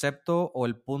el concepto o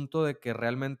el punto de que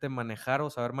realmente manejar o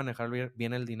saber manejar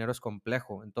bien el dinero es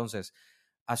complejo? Entonces,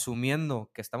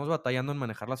 asumiendo que estamos batallando en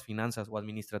manejar las finanzas o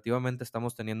administrativamente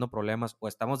estamos teniendo problemas o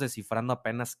estamos descifrando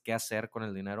apenas qué hacer con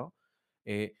el dinero,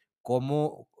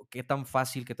 qué tan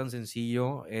fácil, qué tan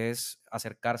sencillo es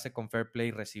acercarse con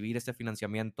Fairplay, recibir este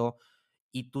financiamiento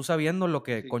y tú sabiendo lo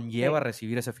que Sí. conlleva Sí,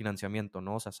 recibir ese financiamiento,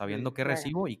 ¿no? O sea, sabiendo qué claro.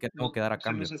 recibo y qué tengo que dar a Se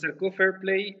nos cambio. acercó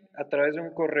Fairplay a través de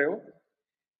un correo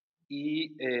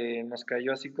y nos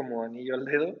cayó así como anillo al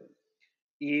dedo.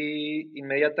 Y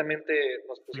inmediatamente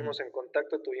nos Ujú. pusimos en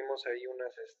contacto, tuvimos ahí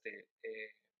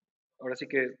ahora sí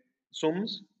que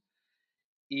Zooms,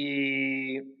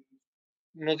 y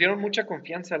nos dieron mucha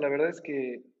confianza. La verdad es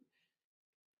que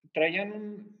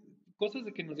cosas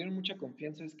de que nos dieron mucha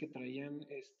confianza es que traían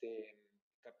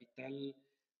capital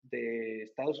de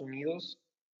Estados Unidos.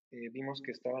 Vimos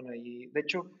que estaban ahí. De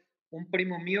hecho, un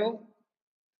primo mío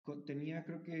tenía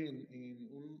creo que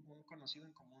un conocido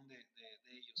en común de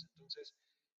ellos. Entonces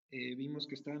vimos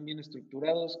que estaban bien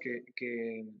estructurados, que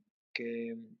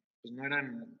pues no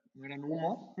eran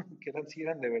humo, que sí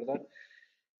eran de verdad.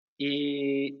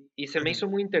 Y se me hizo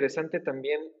muy interesante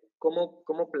también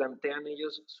cómo plantean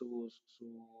ellos sus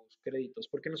créditos,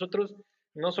 porque nosotros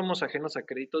no somos ajenos a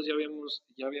créditos,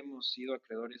 ya habíamos sido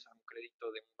acreedores a un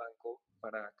crédito de un banco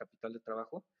para capital de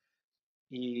trabajo,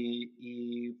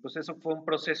 y pues eso fue un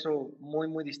proceso muy,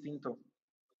 muy distinto.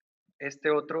 Este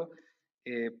otro,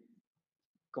 eh,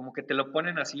 como que te lo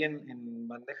ponen así en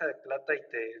bandeja de plata y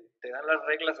te dan las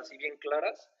reglas así bien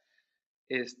claras,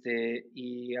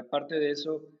 y aparte de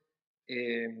eso,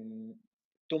 eh,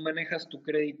 tú manejas tu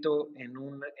crédito en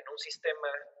un sistema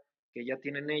que ya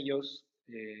tienen ellos,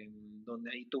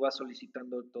 donde ahí tú vas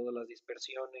solicitando todas las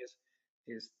dispersiones,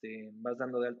 vas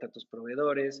dando de alta a tus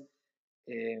proveedores.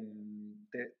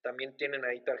 También tienen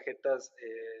ahí tarjetas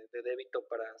de débito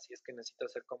para si es que necesitas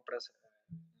hacer compras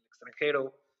en el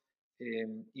extranjero.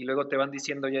 Y luego te van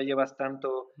diciendo ya llevas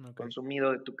tanto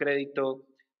consumido de tu crédito.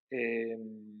 eh,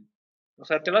 o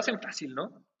sea, te lo hacen fácil, ¿no?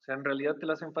 O sea, en realidad te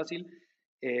lo hacen fácil.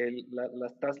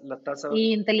 La tasa.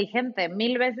 Y inteligente,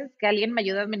 1000 veces que alguien me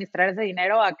ayude a administrar ese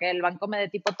dinero a que el banco me dé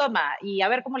tipo, toma, y a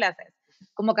ver cómo le haces.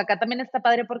 Como que acá también está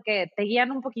padre porque te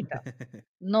guían un poquito.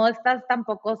 No estás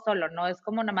tampoco solo, no es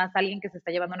como nada más alguien que se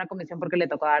está llevando una comisión porque le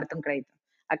tocó darte un crédito.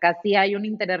 Acá sí hay un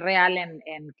interés real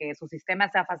en que su sistema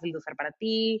sea fácil de usar para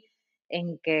ti,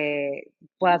 en que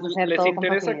puedas hacer Les todo con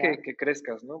interesa facilidad. que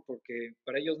crezcas, ¿no? Porque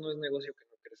para ellos no es negocio que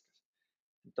no crezcas.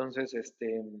 Entonces,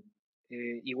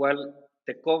 igual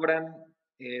te cobran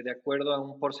de acuerdo a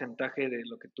un porcentaje de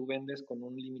lo que tú vendes con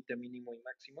un límite mínimo y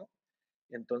máximo.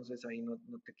 Entonces ahí no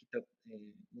te quita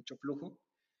mucho flujo.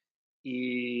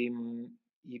 Y,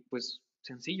 y pues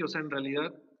sencillo, o sea, en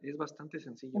realidad es bastante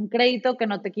sencillo. Un crédito que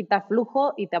no te quita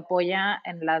flujo y te apoya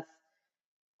en las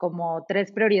como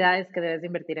 3 prioridades que debes de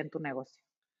invertir en tu negocio.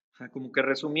 Como que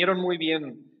resumieron muy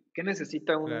bien qué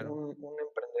necesita un Claro.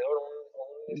 emprendedor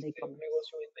o un De e-commerce.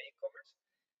 negocio de e-commerce.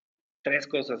 3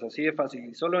 cosas, así de fácil.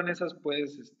 Y solo en esas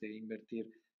puedes invertir.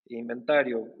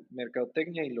 Inventario,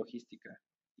 mercadotecnia y logística.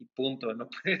 Y punto. No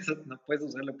puedes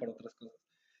usarlo para otras cosas.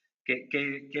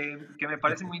 Que me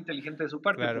parece muy inteligente de su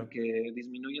parte Claro. porque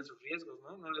disminuyen sus riesgos,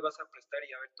 ¿no? No le vas a prestar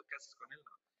y a ver tú qué haces con él,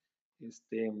 ¿no?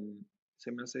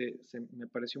 Me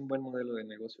pareció un buen modelo de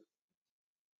negocio.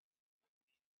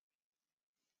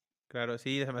 Claro,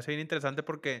 sí, se me hace bien interesante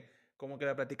porque como que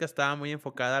la plática estaba muy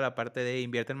enfocada a la parte de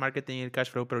invierte en marketing y el cash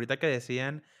flow, pero ahorita que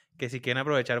decían que si quieren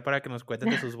aprovechar para que nos cuenten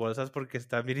de sus bolsas porque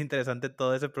está bien interesante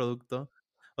todo ese producto.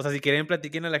 O sea, si quieren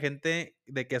platiquen a la gente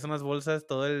de qué son las bolsas,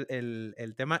 todo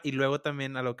el tema, y luego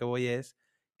también a lo que voy es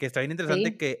que está bien interesante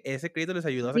Sí, que ese crédito les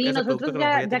ayudó a sacar sí, ese producto nosotros que a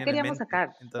lo mejor ya ya tenían en queríamos mente. sacar.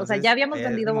 O sea, ya Entonces, habíamos es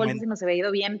vendido bolsas y momento. nos había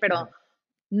ido bien, pero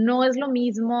no es lo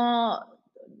mismo,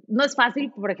 no es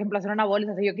fácil, por ejemplo, hacer una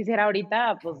bolsa. Si yo quisiera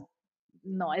ahorita, pues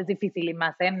no, es difícil y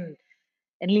más en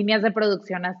líneas de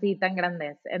producción así tan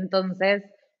grandes. Entonces,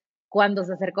 cuando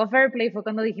se acercó Fairplay fue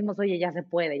cuando dijimos, oye, ya se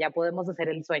puede, ya podemos hacer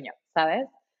el sueño, ¿sabes?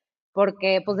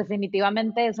 Porque pues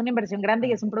definitivamente es una inversión grande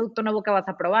y es un producto nuevo que vas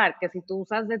a probar, que si tú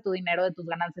usas de tu dinero, de tus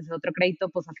ganancias, de otro crédito,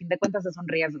 pues a fin de cuentas es un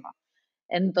riesgo.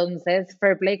 Entonces,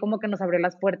 Fairplay como que nos abrió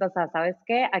las puertas a, ¿sabes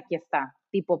qué? Aquí está,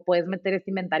 tipo, puedes meter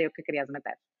este inventario que querías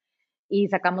meter. Y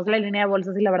sacamos la línea de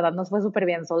bolsas y la verdad nos fue súper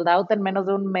bien, sold out en menos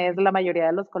de un mes, la mayoría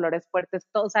de los colores fuertes,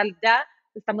 todo, o sea, ya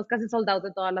estamos casi sold out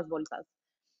de todas las bolsas.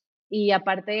 Y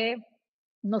aparte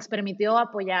nos permitió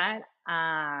apoyar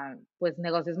a pues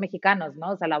negocios mexicanos,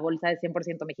 ¿no? O sea, la bolsa es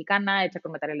 100% mexicana, hecha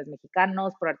con materiales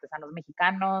mexicanos, por artesanos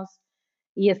mexicanos.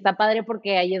 Y está padre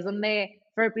porque ahí es donde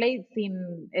Fairplay,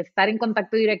 sin estar en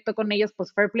contacto directo con ellos,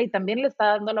 pues Fairplay también le está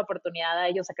dando la oportunidad a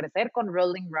ellos a crecer con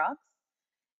Rolling Rocks.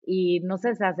 Y no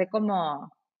sé, se hace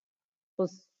como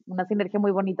pues una sinergia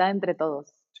muy bonita entre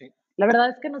todos. Sí. La verdad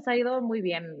es que nos ha ido muy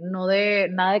bien, no de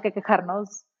nada de que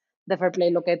quejarnos de Fairplay,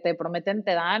 lo que te prometen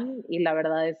te dan y la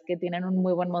verdad es que tienen un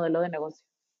muy buen modelo de negocio.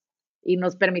 Y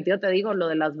nos permitió, te digo, lo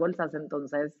de las bolsas,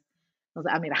 entonces, o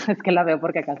sea, mira, es que la veo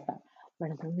porque acá está.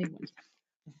 Bueno, esa es mi bolsa.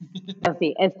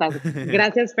 Así, esta.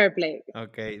 Gracias, Fairplay.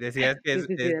 Ok, decías que Sí,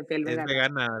 sí, sí, de piel es vegana.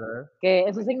 vegana, ¿verdad? Que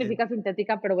eso significa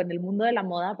sintética, pero en el mundo de la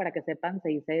moda, para que sepan, se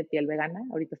dice piel vegana.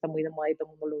 Ahorita está muy de moda y todo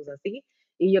el mundo lo usa así.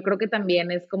 Y yo creo que también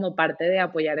es como parte de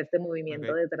apoyar este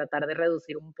movimiento Ok. de tratar de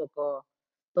reducir un poco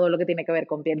todo lo que tiene que ver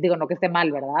con piel. Digo, no que esté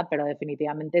mal, ¿verdad? Pero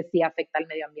definitivamente sí afecta al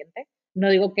medio ambiente. No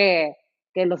digo que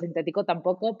lo sintético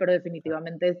tampoco, pero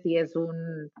definitivamente sí es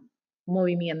un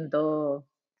movimiento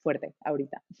fuerte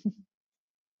ahorita.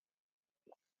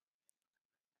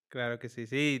 Claro que sí,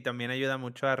 sí, y también ayuda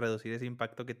mucho a reducir ese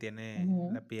impacto que tiene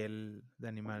Ujú. la piel de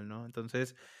animal, ¿no?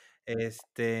 Entonces,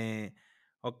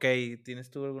 ok, ¿tienes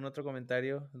tú algún otro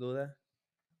comentario, duda,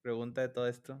 pregunta de todo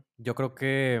esto? Yo creo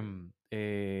que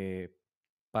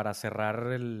para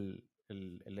cerrar el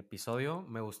episodio,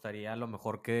 me gustaría a lo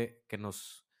mejor que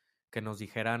nos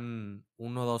dijeran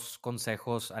uno o dos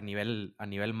consejos a nivel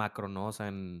macro, ¿no? O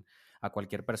sea, a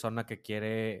cualquier persona que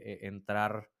quiere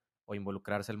entrar o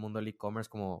involucrarse en el mundo del e-commerce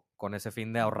como con ese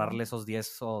fin de ahorrarle esos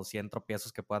 10 o 100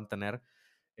 tropiezos que puedan tener.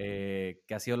 ¿Qué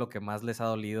ha sido lo que más les ha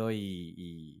dolido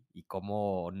y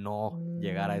cómo no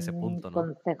llegar a ese punto, ¿no?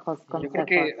 Consejos. Yo creo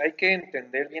que hay que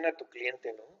entender bien a tu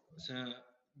cliente, ¿no? O sea,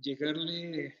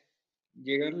 llegarle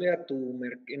a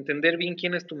entender bien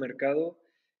quién es tu mercado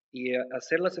y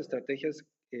hacer las estrategias,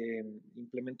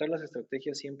 implementar las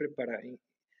estrategias siempre para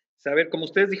saber, como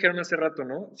ustedes dijeron hace rato,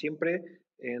 ¿no? Siempre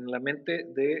en la mente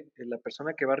de la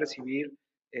persona que va a recibir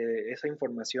esa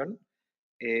información,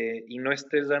 y no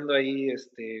estés dando ahí,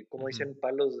 como dicen,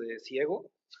 palos de ciego,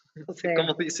 no sé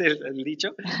cómo dice el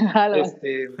dicho, Algo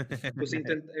así. pues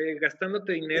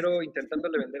gastándote dinero,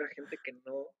 intentándole vender a gente que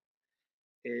no,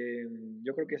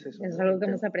 yo creo que es eso, Es ¿no? algo que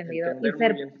hemos aprendido. Y Entender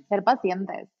muy bien. ser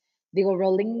pacientes. Digo,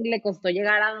 Rowling le costó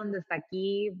llegar a donde está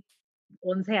aquí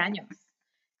 11 años.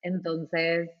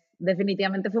 Entonces,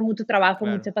 definitivamente fue mucho trabajo,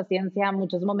 Claro. mucha paciencia,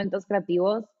 muchos momentos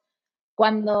creativos.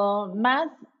 Cuando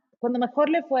mejor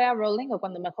le fue a Rowling o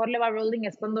cuando mejor le va a Rowling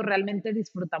es cuando realmente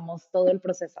disfrutamos todo el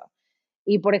proceso.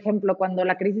 Y por ejemplo, cuando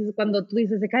tú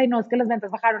dices, ay, no, es que las ventas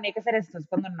bajaron y hay que hacer esto, es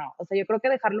cuando no. O sea, yo creo que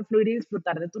dejarlo fluir y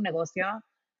disfrutar de tu negocio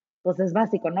pues es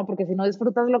básico, ¿no? Porque si no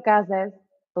disfrutas lo que haces,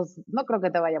 pues no creo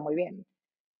que te vaya muy bien.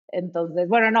 Entonces,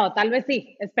 bueno, no, tal vez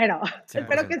sí, espero,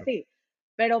 espero que 100%. sí,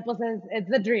 pero pues es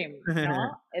the dream,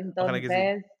 ¿no? Ojalá que sí.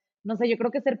 Entonces, no sé, yo creo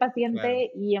que ser Claro.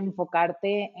 paciente y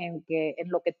enfocarte en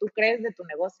lo que tú crees de tu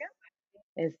negocio,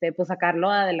 pues sacarlo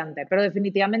adelante, pero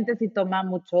definitivamente sí toma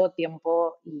mucho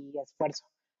tiempo y esfuerzo,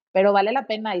 pero vale la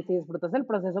pena y si disfrutas el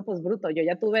proceso, pues bruto, yo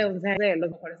ya tuve 11 de los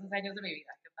mejores 11 años de mi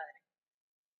vida, qué padre.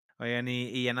 Oigan,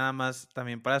 y ya nada más,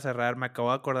 también para cerrar, me acabo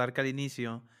de acordar que al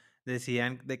inicio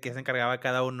decían de qué se encargaba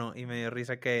cada uno y me dio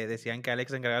risa que decían que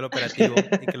Alex se encargaba del operativo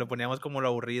y que lo poníamos como lo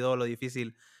aburrido o lo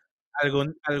difícil.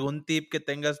 ¿Algún tip que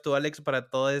tengas tú, Alex,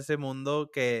 para todo ese mundo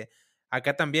que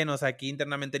acá también, o sea, aquí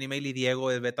internamente en email y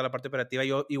Diego es toda la parte operativa,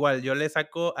 yo igual, yo le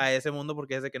saco a ese mundo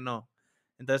porque es de que no.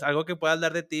 Entonces, algo que puedas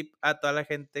dar de tip a toda la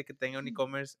gente que tenga un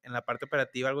e-commerce en la parte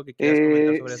operativa, algo que quieras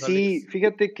comentar sobre eso, Sí, Alex.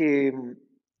 fíjate que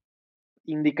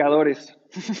indicadores.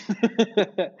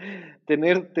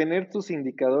 Tener tus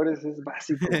indicadores es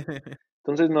básico.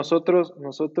 Entonces me voy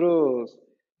a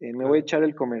Claro. echar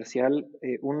el comercial.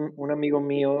 Un amigo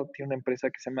mío tiene una empresa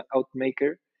que se llama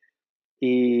Outmaker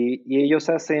y ellos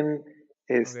Ok.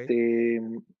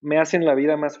 me hacen la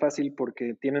vida más fácil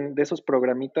porque tienen de esos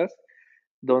programitas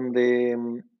donde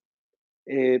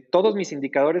todos mis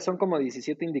indicadores son como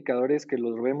 17 indicadores que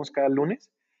los vemos cada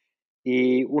lunes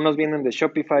y unos vienen de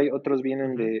Shopify, otros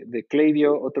vienen Ujú. de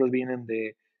Klaviyo, otros vienen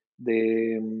de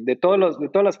todas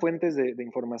las fuentes de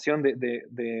información de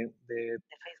De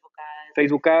Facebook Ads,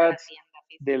 Facebook de la Ads, tienda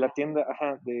de la física. tienda,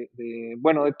 ajá,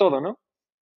 bueno, de todo, ¿no?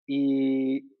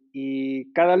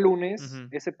 Y cada lunes Ujú.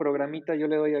 ese programita yo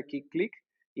le doy aquí clic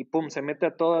y pum, se mete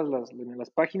a todas las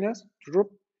páginas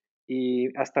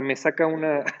y hasta me saca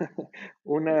una,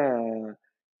 una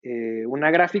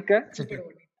gráfica, Súper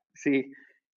bonito. sí,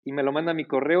 y me lo manda a mi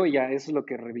correo y ya, eso es lo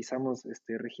que revisamos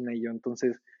Regina y yo.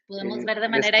 Entonces, Podemos ver de es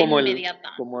manera inmediata.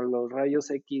 como los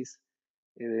rayos X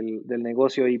del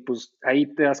negocio y pues ahí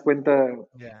te das cuenta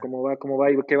Ya, cómo va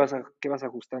y qué vas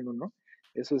ajustando, ¿no?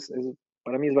 Eso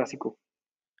para mí es básico.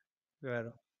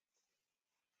 claro.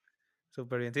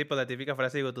 Súper bien. Sí, pues la típica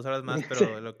frase, digo, tú sabes más, Sí,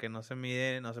 pero lo que no se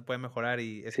mide no se puede mejorar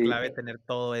y es sí. clave tener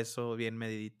todo eso bien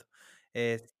medidito.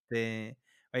 Este,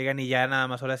 oigan, y ya nada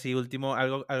más, ahora sí, último,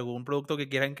 algún producto que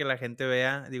quieran que la gente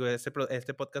vea. Digo, este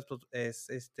podcast pues,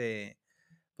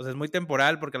 pues es muy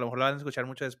temporal porque a lo mejor lo van a escuchar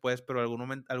mucho después, pero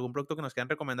algún producto que nos quieran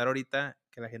recomendar ahorita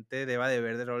que la gente deba de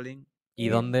ver de Rolling. ¿Y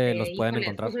dónde los pueden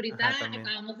Híjoles, pues encontrar? ahorita Ajá, también.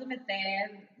 acabamos de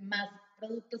meter más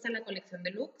productos a la colección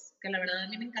de looks, que la verdad a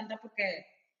mí me encanta porque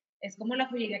es como la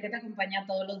joyería que te acompaña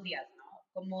todos los días, ¿no?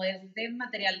 Como es de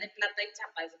material de plata y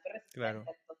chapa, es súper Claro.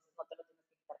 resistente, entonces no te lo tienes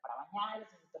que quitar para bañar,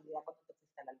 eso se te olvida cuando te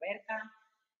fuiste a la alberca,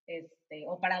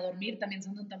 o para dormir también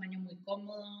son de un tamaño muy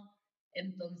cómodo.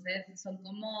 Entonces, son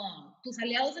como tus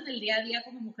aliados en el día a día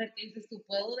como mujer que dices tú,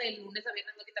 puedo de lunes a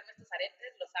viernes no quitarme estos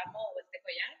aretes, los amo o este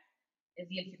collar,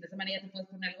 y el fin de semana ya te puedes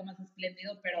poner algo más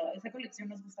espléndido, pero esa colección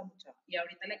nos gusta mucho y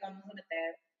ahorita le acabamos de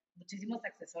meter muchísimos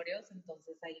accesorios,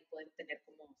 entonces ahí pueden tener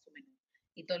como su menú.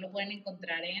 Y todo lo pueden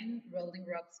encontrar en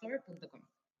rollingrockstore.com.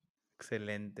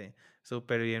 Excelente,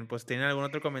 súper bien. Pues, ¿tienen algún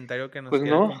otro comentario que nos Pues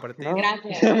quieran no, compartir? no.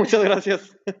 Gracias. Muchas gracias.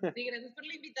 Sí, gracias por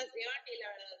la invitación y la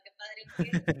verdad, qué padre que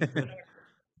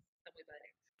está muy padre.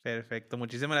 Perfecto,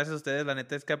 muchísimas gracias a ustedes. La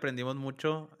neta es que aprendimos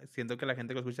mucho. Siento que la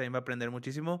gente que lo escucha también va a aprender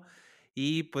muchísimo.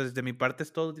 Y pues de mi parte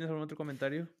es todo. ¿Tienes algún otro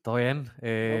comentario? Todo bien.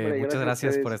 Hombre, Muchas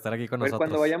gracias por estar aquí con A ver, nosotros.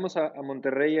 cuando vayamos a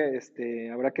Monterrey,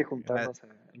 habrá que juntarnos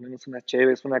al menos unas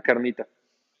cheves, una carnita.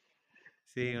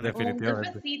 Sí, definitivamente.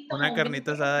 Un cafecito, una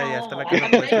carnita asada y hasta la que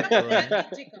casa puesta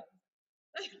todo. chicos.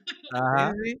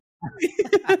 Ajá. Sí.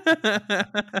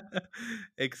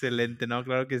 Excelente, no,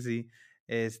 claro que sí.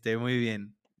 Muy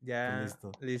bien. Ya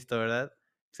listo, ¿verdad?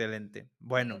 Excelente.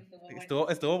 Bueno,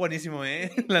 estuvo buenísimo, ¿eh?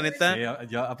 La neta. Sí,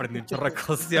 yo aprendí un chorro de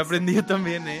cosas. Sí, aprendí yo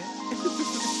también, ¿eh?